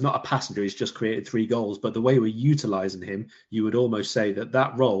Salah's not a passenger, he's just created 3 goals, but the way we're utilising him, you would almost say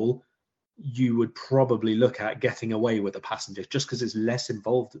that role, you would probably look at getting away with a passenger just because it's less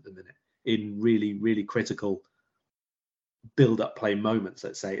involved at the minute in really, really critical build-up play moments,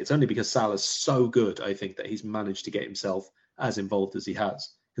 let's say. It's only because Salah's so good, I think, that he's managed to get himself as involved as he has.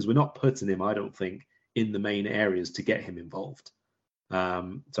 Because we're not putting him, I don't think, in the main areas to get him involved.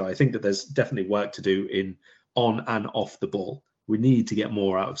 So I think that there's definitely work to do in on and off the ball. We need to get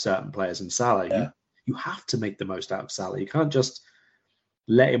more out of certain players. And Salah, you have to make the most out of Salah. You can't just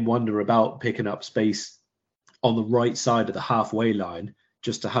let him wander about picking up space on the right side of the halfway line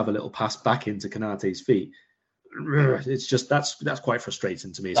just to have a little pass back into Konate's feet. It's just that's quite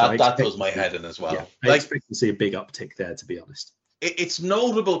frustrating to me. That does my head in as well. Yeah, I expect to see a big uptick there, to be honest. It's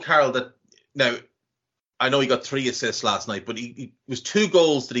notable, Carl, that now I know he got 3 assists last night, but it was 2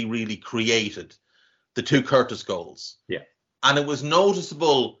 goals that he really created, the 2 Curtis goals. Yeah, and it was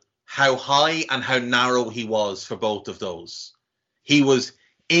noticeable how high and how narrow he was for both of those. He was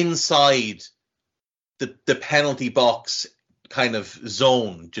inside the penalty box kind of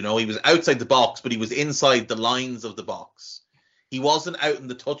zone, you know. He was outside the box, but he was inside the lines of the box. He wasn't out in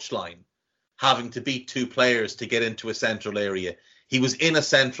the touchline having to beat 2 players to get into a central area. He was in a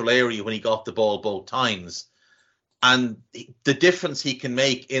central area when he got the ball both times. And the difference he can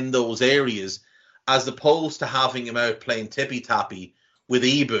make in those areas, as opposed to having him out playing tippy-tappy with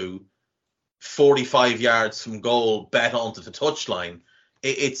Ibu 45 yards from goal bet onto the touchline,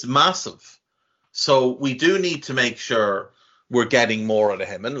 it's massive. So we do need to make sure we're getting more out of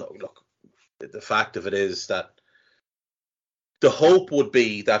him. And look, the fact of it is that the hope would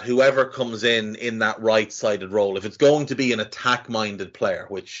be that whoever comes in that right-sided role, if it's going to be an attack-minded player,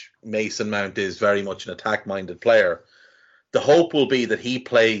 which Mason Mount is very much an attack-minded player, the hope will be that he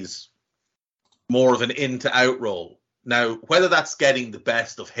plays more of an in-to-out role. Now, whether that's getting the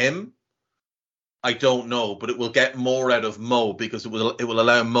best of him, I don't know, but it will get more out of Mo because it will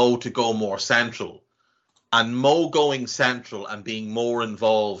allow Mo to go more central. And Mo going central and being more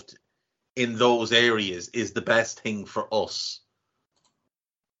involved in those areas is the best thing for us.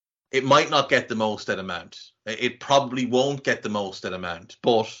 It might not get the most out of Mount. It probably won't get the most out of Mount,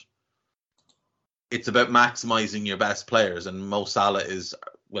 but it's about maximising your best players, and Mo Salah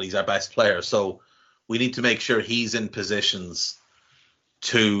he's our best player. So we need to make sure he's in positions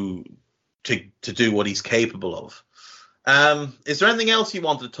to do what he's capable of. Is there anything else you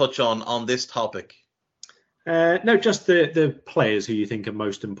wanted to touch on this topic? No, just the players who you think are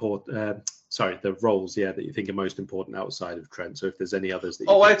most important. The roles, that you think are most important outside of Trent. So if there's any others that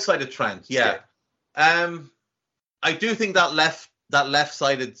outside of Trent, yeah. I do think that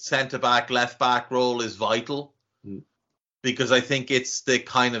left-sided centre-back, left-back role is vital because I think it's the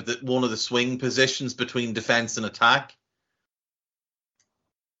kind of one of the swing positions between defence and attack.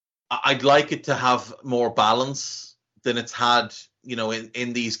 I'd like it to have more balance than it's had,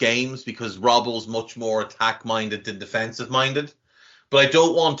 in these games, because Robbo's much more attack-minded than defensive-minded. But I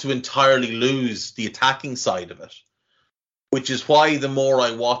don't want to entirely lose the attacking side of it, which is why the more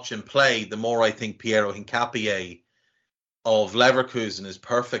I watch him play, the more I think Piero Hincapié of Leverkusen is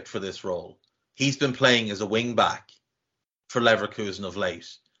perfect for this role. He's been playing as a wing-back for Leverkusen of late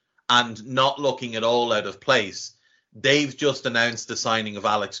and not looking at all out of place. They've just announced the signing of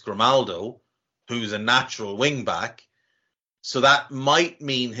Alex Grimaldo, who's a natural wing-back. So that might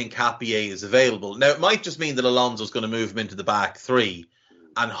mean Hincapié is available. Now, it might just mean that Alonso's going to move him into the back 3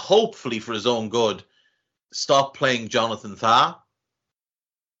 and hopefully for his own good, stop playing Jonathan Tah.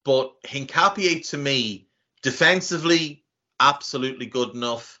 But Hincapié, to me, defensively, absolutely good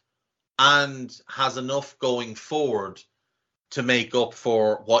enough and has enough going forward to make up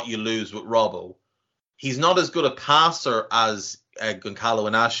for what you lose with Robbo. He's not as good a passer as Goncalo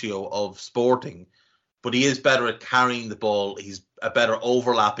Inacio of Sporting, but he is better at carrying the ball. He's a better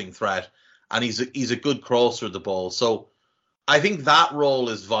overlapping threat, and he's a good crosser of the ball. So I think that role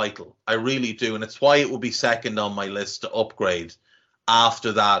is vital. I really do, and it's why it will be second on my list to upgrade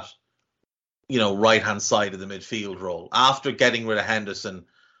after that, right-hand side of the midfield role. After getting rid of Henderson,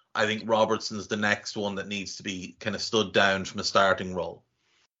 I think Robertson's the next one that needs to be kind of stood down from a starting role.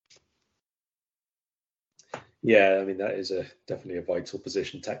 Yeah, I mean, that is definitely a vital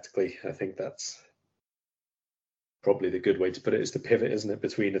position tactically. I think that's probably the good way to put it, is the pivot, isn't it,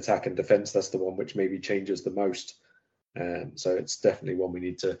 between attack and defence. That's the one which maybe changes the most. So it's definitely one we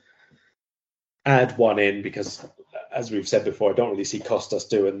need to add one in because, as we've said before, I don't really see Costas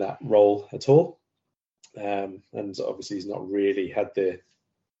doing that role at all. And obviously he's not really had the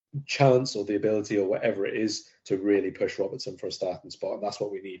chance or the ability or whatever it is to really push Robertson for a starting spot. And that's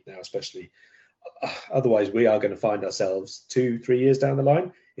what we need now, especially. Otherwise, we are going to find ourselves 2-3 years down the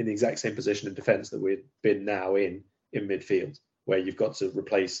line in the exact same position in defence that we've been now in midfield, where you've got to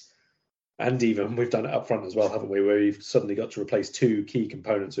replace And even we've done it up front as well, haven't we? Where you've suddenly got to replace two key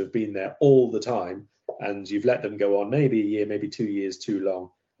components who have been there all the time, and you've let them go on maybe a year, maybe 2 years too long,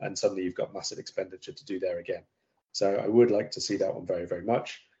 and suddenly you've got massive expenditure to do there again. So I would like to see that one very, very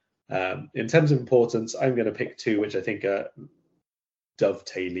much. In terms of importance, I'm going to pick two, which I think are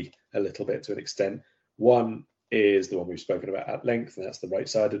dovetailing a little bit to an extent. One is the one we've spoken about at length, and that's the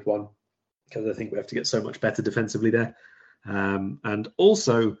right-sided one, because I think we have to get so much better defensively there. And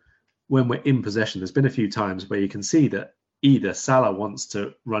also, when we're in possession, there's been a few times where you can see that either Salah wants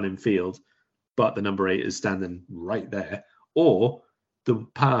to run in field, but the number 8 is standing right there, or the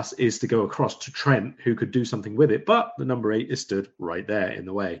pass is to go across to Trent, who could do something with it, but the number 8 is stood right there in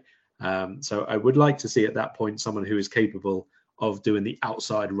the way. So I would like to see at that point someone who is capable of doing the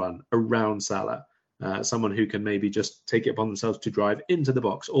outside run around Salah, someone who can maybe just take it upon themselves to drive into the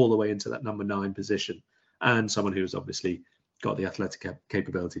box all the way into that number 9 position, and someone who's obviously got the athletic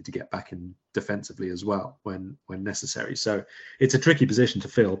capability to get back in defensively as well when necessary. So it's a tricky position to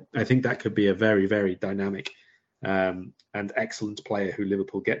fill. I think that could be a very, very dynamic and excellent player who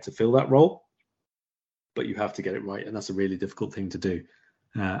Liverpool get to fill that role, but you have to get it right, and that's a really difficult thing to do.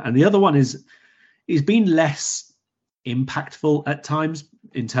 And the other one is he's been less impactful at times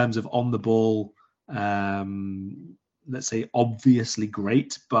in terms of on the ball, let's say obviously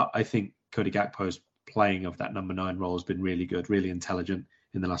great, but I think Cody Gakpo's playing of that number 9 role has been really good, really intelligent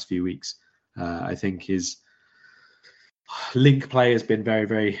in the last few weeks. I think his link play has been very,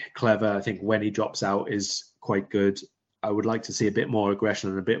 very clever. I think when he drops out is quite good. I would like to see a bit more aggression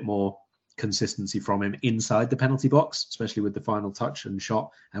and a bit more consistency from him inside the penalty box, especially with the final touch and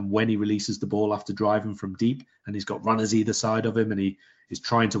shot, and when he releases the ball after driving from deep and he's got runners either side of him and he is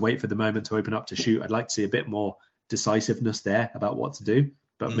trying to wait for the moment to open up to shoot. I'd like to see a bit more decisiveness there about what to do,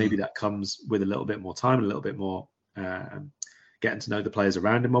 but maybe that comes with a little bit more time and a little bit more getting to know the players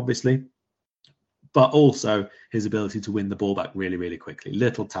around him, obviously, but also his ability to win the ball back really, really quickly.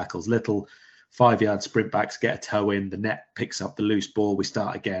 Little tackles, little 5-yard sprint backs, get a toe in, the net picks up the loose ball, we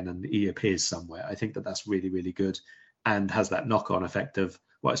start again, and he appears somewhere. I think that that's really, really good and has that knock-on effect of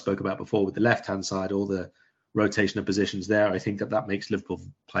what I spoke about before with the left-hand side, all the rotation of positions there. I think that that makes Liverpool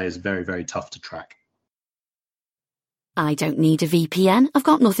players very, very tough to track. I don't need a VPN. I've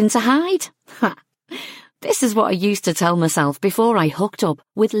got nothing to hide. This is what I used to tell myself before I hooked up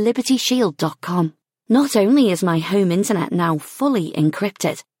with LibertyShield.com. Not only is my home internet now fully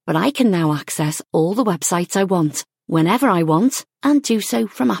encrypted, but I can now access all the websites I want, whenever I want, and do so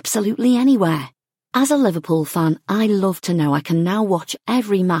from absolutely anywhere. As a Liverpool fan, I love to know I can now watch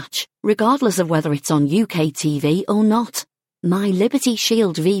every match, regardless of whether it's on UK TV or not. My Liberty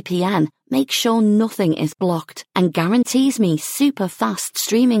Shield VPN makes sure nothing is blocked and guarantees me super fast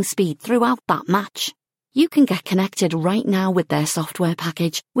streaming speed throughout that match. You can get connected right now with their software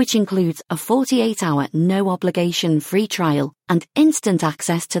package, which includes a 48-hour no-obligation free trial and instant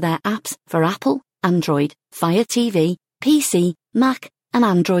access to their apps for Apple, Android, Fire TV, PC, Mac and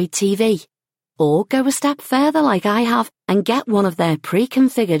Android TV. Or go a step further like I have and get one of their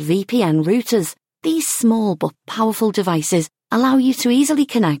pre-configured VPN routers. These small but powerful devices allow you to easily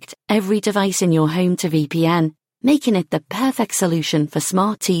connect every device in your home to VPN, making it the perfect solution for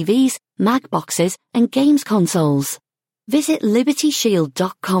smart TVs, Mac boxes and games consoles. Visit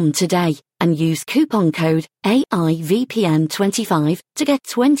LibertyShield.com today and use coupon code AIVPN25 to get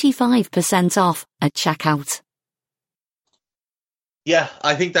 25% off at checkout. Yeah,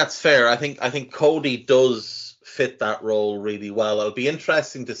 I think that's fair. I think Cody does fit that role really well. It'll be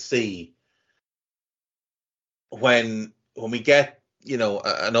interesting to see when we get,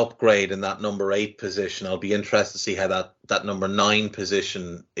 an upgrade in that number 8 position. I'll be interested to see how that number 9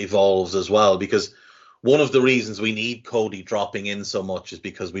 position evolves as well, because one of the reasons we need Cody dropping in so much is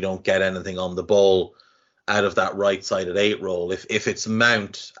because we don't get anything on the ball out of that right-sided 8 role. If it's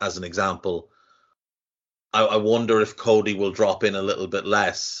Mount, as an example, I wonder if Cody will drop in a little bit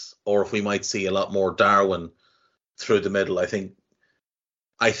less, or if we might see a lot more Darwin through the middle. I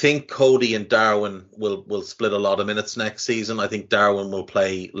think Cody and Darwin will split a lot of minutes next season. I think Darwin will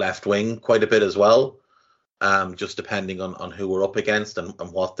play left wing quite a bit as well, just depending on who we're up against and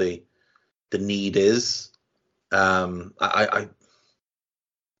what the need is. I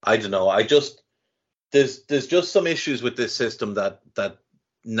don't know. There's just some issues with this system that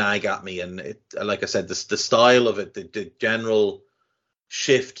nag at me, and it, like I said, the style of it, the general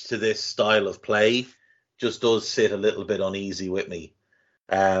shift to this style of play just does sit a little bit uneasy with me.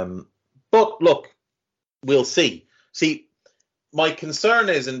 But look, we'll see. See, my concern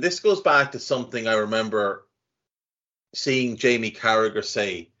is, and this goes back to something I remember seeing Jamie Carragher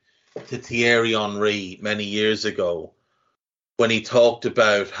say to Thierry Henry many years ago, when he talked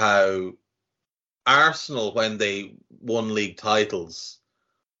about how Arsenal, when they won league titles,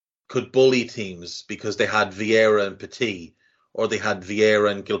 could bully teams because they had Vieira and Petit, or they had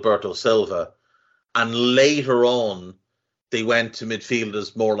Vieira and Gilberto Silva. And later on, they went to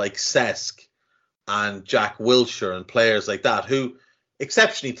midfielders more like Cesc and Jack Wilshere and players like that, who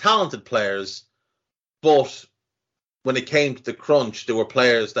exceptionally talented players, but when it came to the crunch, there were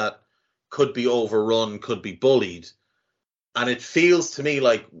players that could be overrun, could be bullied. And it feels to me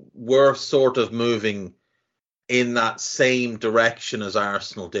like we're sort of moving in that same direction as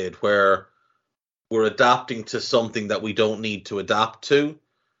Arsenal did, where we're adapting to something that we don't need to adapt to,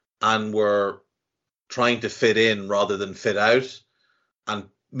 and we're trying to fit in rather than fit out, and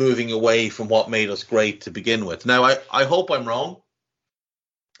moving away from what made us great to begin with. Now, I hope I'm wrong.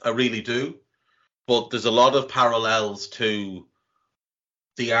 I really do. But there's a lot of parallels to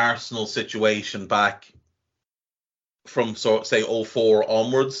the Arsenal situation back from, say, 04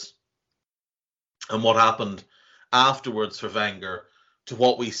 onwards, and what happened afterwards for Wenger to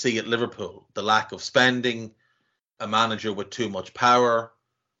what we see at Liverpool. The lack of spending, a manager with too much power,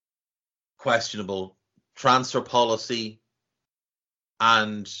 questionable transfer policy,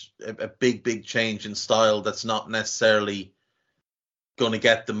 and a big change in style that's not necessarily going to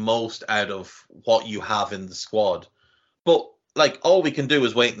get the most out of what you have in the squad. But like, all we can do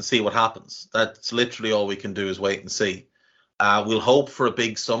is wait and see what happens. That's literally all we can do is wait and see. We'll hope for a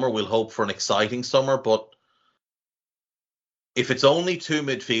big summer. We'll hope for an exciting summer. But if it's only two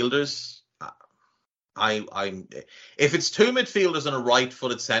midfielders, if it's two midfielders and a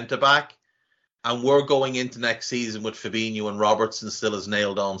right-footed centre-back, and we're going into next season with Fabinho and Robertson still as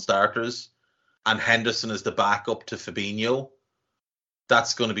nailed-on starters, and Henderson as the backup to Fabinho,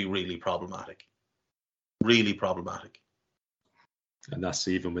 that's going to be really problematic. Really problematic. And that's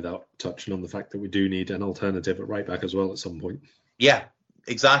even without touching on the fact that we do need an alternative at right back as well at some point. Yeah,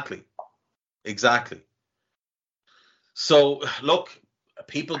 exactly. Exactly. So, look,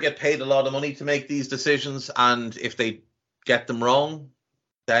 people get paid a lot of money to make these decisions, and if they get them wrong,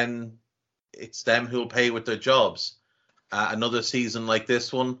 then it's them who'll pay with their jobs. Another season like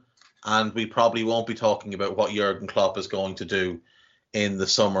this one, and we probably won't be talking about what Jurgen Klopp is going to do in the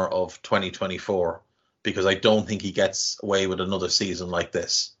summer of 2024, because I don't think he gets away with another season like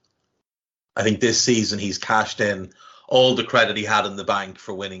this. I think this season he's cashed in all the credit he had in the bank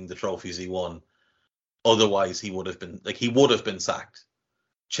for winning the trophies he won. Otherwise, he would have been sacked.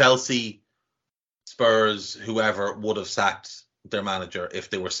 Chelsea, Spurs, whoever would have sacked their manager if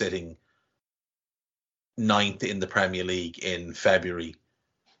they were sitting 9th in the Premier League in February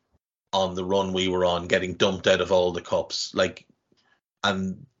on the run we were on, getting dumped out of all the cups.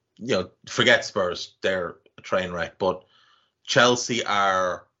 And forget Spurs, they're a train wreck. But Chelsea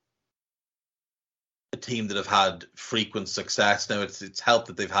are a team that have had frequent success. Now, it's helped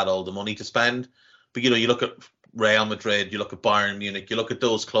that they've had all the money to spend. But, you look at Real Madrid, you look at Bayern Munich, you look at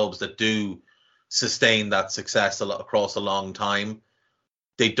those clubs that do sustain that success across a long time.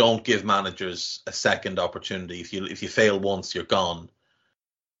 They don't give managers a second opportunity. If you fail once, you're gone.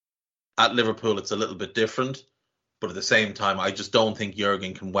 At Liverpool, it's a little bit different. But at the same time, I just don't think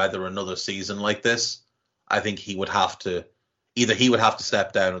Jurgen can weather another season like this. I think he would have to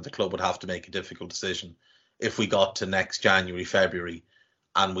step down, or the club would have to make a difficult decision if we got to next January, February,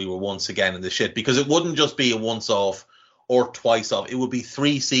 and we were once again in the shit. Because it wouldn't just be a once off or twice off. It would be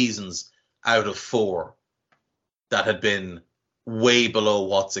 3 seasons out of 4 that had been way below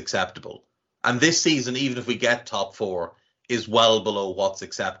what's acceptable. And this season, even if we get top 4, is well below what's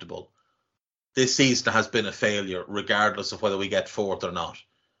acceptable. This season has been a failure, regardless of whether we get 4th or not,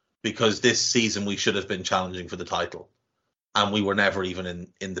 because this season we should have been challenging for the title, and we were never even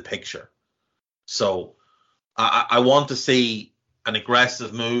in the picture. So I want to see an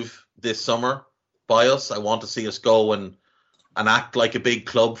aggressive move this summer by us. I want to see us go and act like a big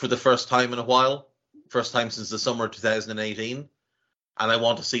club for the first time in a while, first time since the summer of 2018, and I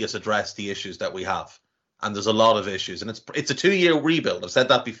want to see us address the issues that we have. And there's a lot of issues, and it's a 2-year rebuild. I've said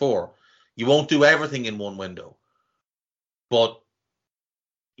that before. You won't do everything in one window, but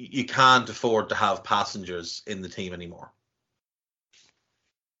you can't afford to have passengers in the team anymore.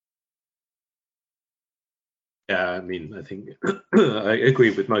 Yeah, I mean, I think I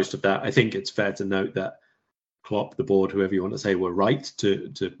agree with most of that. I think it's fair to note that Klopp, the board, whoever you want to say, were right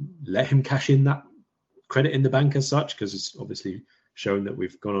to let him cash in that credit in the bank as such, because it's obviously shown that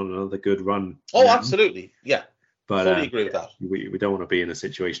we've gone on another good run. Oh, absolutely. Yeah. But fully agree with that. We don't want to be in a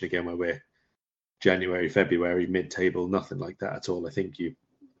situation again where we're January, February, mid-table, nothing like that at all. I think you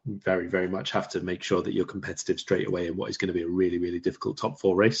very, very much have to make sure that you're competitive straight away in what is going to be a really, really difficult top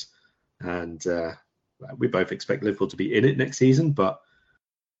 4 race. And we both expect Liverpool to be in it next season, but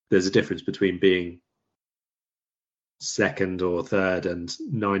there's a difference between being second or third and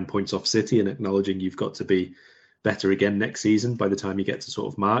 9 points off City and acknowledging you've got to be better again next season by the time you get to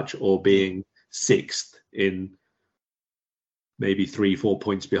sort of March, or being sixth in maybe 3-4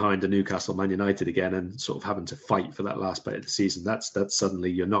 points behind a Newcastle, Man United again, and sort of having to fight for that last bit of the season. That's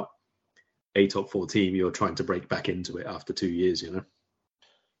suddenly you're not a top 4 team. You're trying to break back into it after 2 years, you know?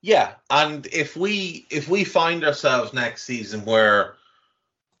 Yeah, and if we find ourselves next season where,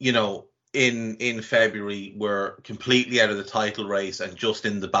 you know, in February we're completely out of the title race and just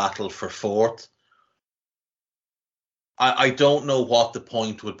in the battle for fourth, I don't know what the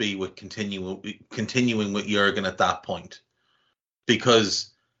point would be with continuing with Jurgen at that point, because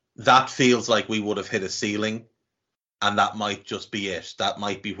that feels like we would have hit a ceiling, and that might just be it. That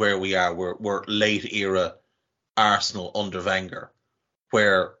might be where we are. We're late era Arsenal under Wenger,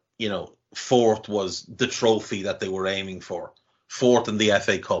 where, you know, fourth was the trophy that they were aiming for. Fourth in the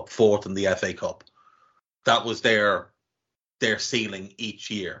FA Cup, fourth in the FA Cup. That was their ceiling each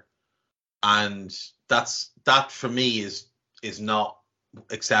year. And that for me is not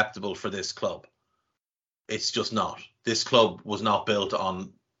acceptable for this club. It's just not. This club was not built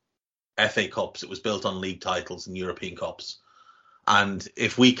on FA Cups. It was built on league titles and European Cups. And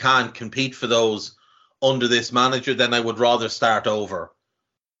if we can't compete for those under this manager, then I would rather start over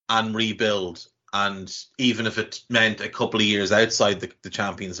and rebuild. And even if it meant a couple of years outside the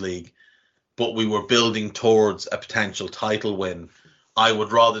Champions League, but we were building towards a potential title win, I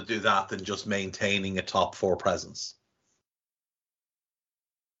would rather do that than just maintaining a top 4 presence.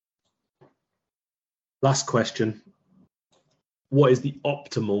 Last question. What is the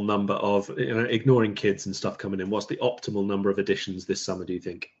optimal number of, you know, ignoring kids and stuff coming in, what's the optimal number of additions this summer, do you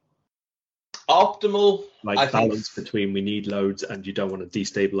think? Optimal? Like balance between we need loads and you don't want to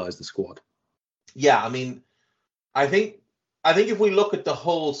destabilize the squad. Yeah, I mean, I think if we look at the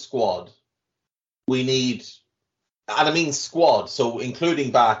whole squad, we need, and I mean squad, so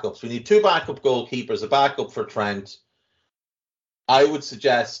including backups, we need 2 backup goalkeepers, a backup for Trent. I would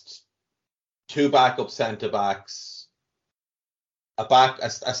suggest 2 backup centre-backs,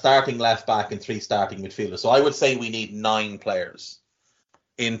 a starting left-back and 3 starting midfielders. So I would say we need 9 players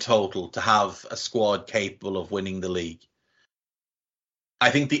in total to have a squad capable of winning the league. I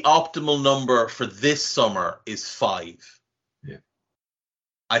think the optimal number for this summer is 5. Yeah.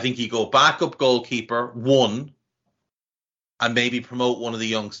 I think you go backup goalkeeper, 1, and maybe promote one of the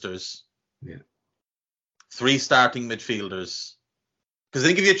youngsters. Yeah. 3 starting midfielders. Because I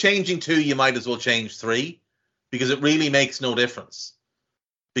think if you're changing 2, you might as well change 3, because it really makes no difference.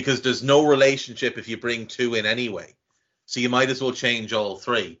 Because there's no relationship if you bring 2 in anyway. So you might as well change all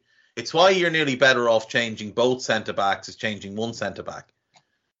 3. It's why you're nearly better off changing both centre-backs as changing 1 centre-back.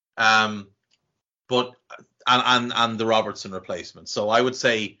 But the Robertson replacement. So I would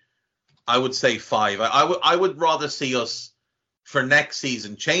say 5. I would rather see us for next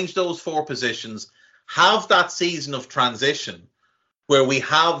season change those 4 positions, have that season of transition where we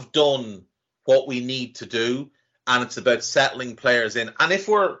have done what we need to do, and it's about settling players in. And if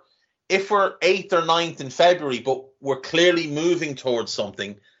we're 8th or 9th in February, but we're clearly moving towards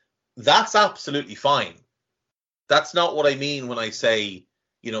something, that's absolutely fine. That's not what I mean when I say,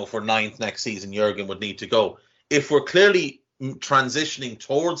 you know, for 9th next season, Jurgen would need to go. If we're clearly transitioning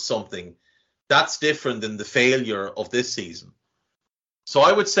towards something, that's different than the failure of this season. So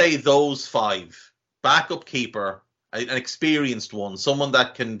I would say those 5, backup keeper, an experienced one, someone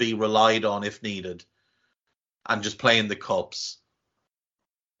that can be relied on if needed, and just playing the cups.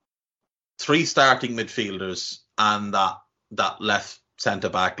 3 starting midfielders and that left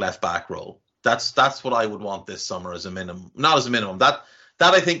centre-back, left-back role. That's what I would want this summer as a minimum. Not as a minimum. That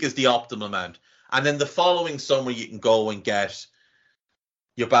I think is the optimum amount. And then the following summer you can go and get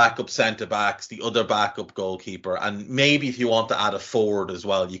your backup centre-backs, the other backup goalkeeper, and maybe if you want to add a forward as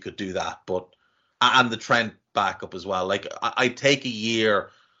well, you could do that. And the Trent backup as well. Like, I'd take a year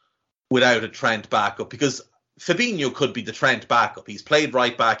without a Trent backup, because Fabinho could be the Trent backup. He's played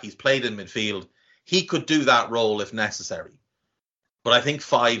right back. He's played in midfield. He could do that role if necessary. But I think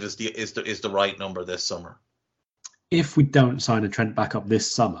 5 is the right number this summer. If we don't sign a Trent backup this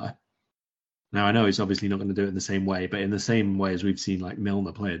summer, now I know he's obviously not going to do it in the same way, but in the same way as we've seen like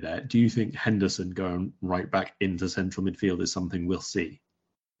Milner play there, do you think Henderson going right back into central midfield is something we'll see?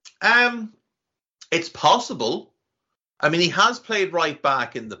 It's possible. I mean, he has played right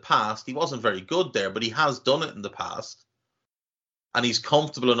back in the past. He wasn't very good there, but he has done it in the past. And he's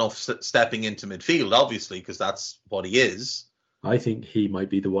comfortable enough stepping into midfield, obviously, because that's what he is. I think he might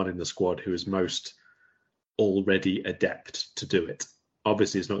be the one in the squad who is most already adept to do it.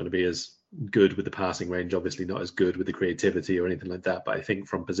 Obviously, it's not going to be as good with the passing range, obviously not as good with the creativity or anything like that. But I think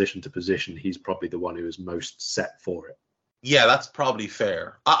from position to position, he's probably the one who is most set for it. Yeah, that's probably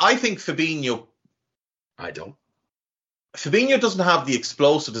fair. I think Fabinho... Fabinho doesn't have the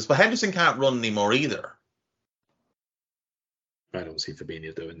explosiveness, but Henderson can't run anymore either. I don't see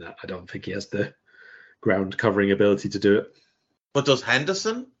Fabinho doing that. I don't think he has the ground covering ability to do it. But does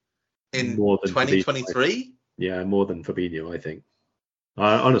Henderson in 2023? Yeah, more than Fabinho, I think.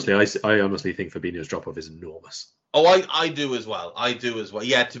 I honestly think Fabinho's drop-off is enormous. Oh, I do as well.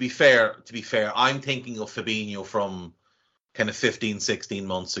 Yeah, to be fair, I'm thinking of Fabinho from kind of 15, 16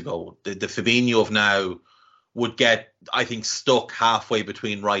 months ago. The Fabinho of now would get, I think, stuck halfway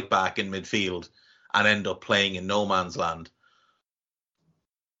between right back and midfield and end up playing in no man's land.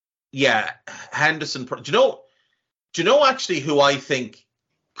 Yeah, Henderson. Do you know actually who I think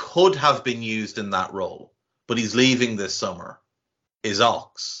could have been used in that role, but he's leaving this summer, is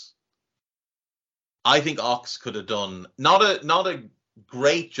Ox. I think Ox could have done not a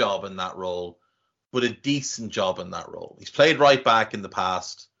great job in that role, but a decent job in that role. He's played right back in the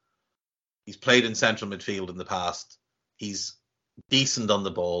past. He's played in central midfield in the past. He's decent on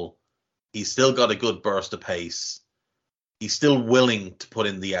the ball. He's still got a good burst of pace. He's still willing to put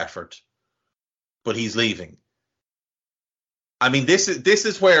in the effort, but he's leaving. I mean, this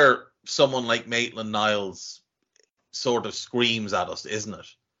is where someone like Maitland-Niles sort of screams at us, isn't it?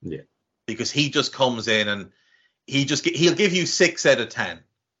 Yeah. Because he just comes in and he'll give you 6 out of 10.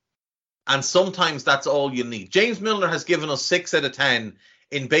 And sometimes that's all you need. James Milner has given us 6 out of 10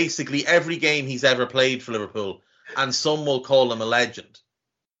 in basically every game he's ever played for Liverpool, and some will call him a legend.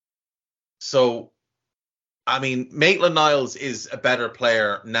 So, I mean, Maitland-Niles is a better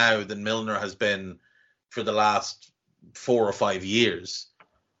player now than Milner has been for the last 4 or 5 years.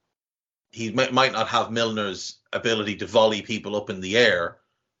 He might not have Milner's ability to volley people up in the air,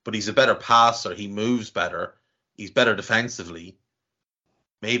 but he's a better passer. He moves better. He's better defensively.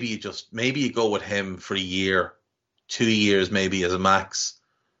 Maybe you go with him for a year, 2 years, maybe as a max.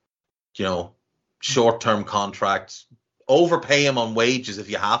 Short-term contracts. Overpay him on wages if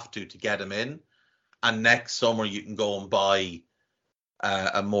you have to get him in. And next summer you can go and buy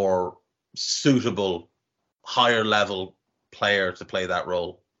a more suitable, higher level player to play that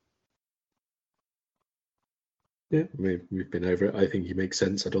role. Yeah, we've been over it. I think he makes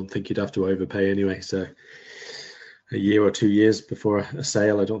sense. I don't think you'd have to overpay anyway. So a year or 2 years before a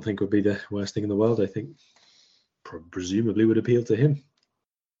sale, I don't think would be the worst thing in the world. I think presumably would appeal to him.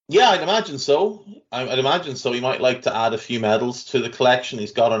 Yeah, I'd imagine so. I'd imagine so. He might like to add a few medals to the collection.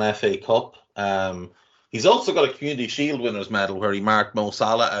 He's got an FA Cup. He's also got a Community Shield winners medal where he marked Mo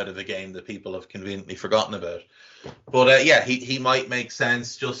Salah out of a game that people have conveniently forgotten about. But yeah, he might make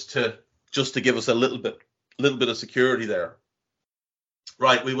sense just to give us a little bit of security there.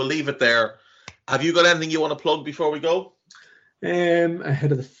 Right, we will leave it there. Have you got anything you want to plug before we go?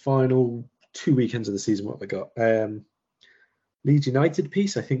 Ahead of the final 2 weekends of the season, what have I got? Leeds United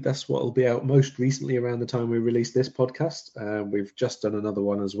piece. I think that's what will be out most recently around the time we release this podcast. We've just done another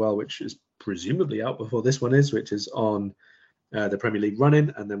one as well, which is presumably out before this one is, which is on the Premier League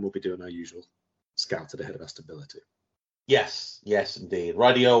run-in, and then we'll be doing our usual scouted ahead of Aston Villa too. Yes, indeed.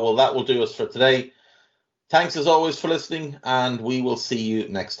 Rightio, well, that will do us for today. Thanks as always for listening, and we will see you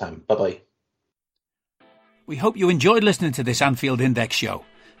next time. Bye-bye. We hope you enjoyed listening to this Anfield Index show.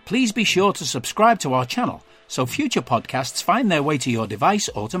 Please be sure to subscribe to our channel so future podcasts find their way to your device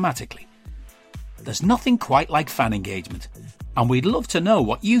automatically. There's nothing quite like fan engagement, and we'd love to know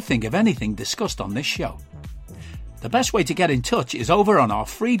what you think of anything discussed on this show. The best way to get in touch is over on our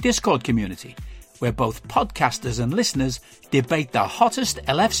free Discord community, where both podcasters and listeners debate the hottest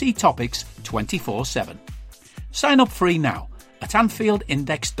LFC topics 24/7. Sign up free now at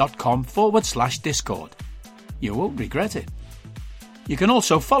anfieldindex.com/Discord. You won't regret it. You can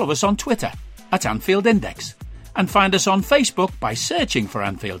also follow us on Twitter at Anfield Index and find us on Facebook by searching for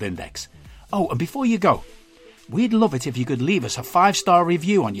Anfield Index. Oh, and before you go, we'd love it if you could leave us a 5-star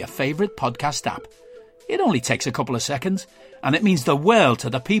review on your favourite podcast app. It only takes a couple of seconds, and it means the world to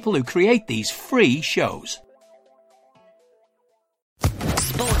the people who create these free shows.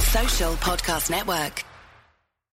 Sports Social Podcast Network.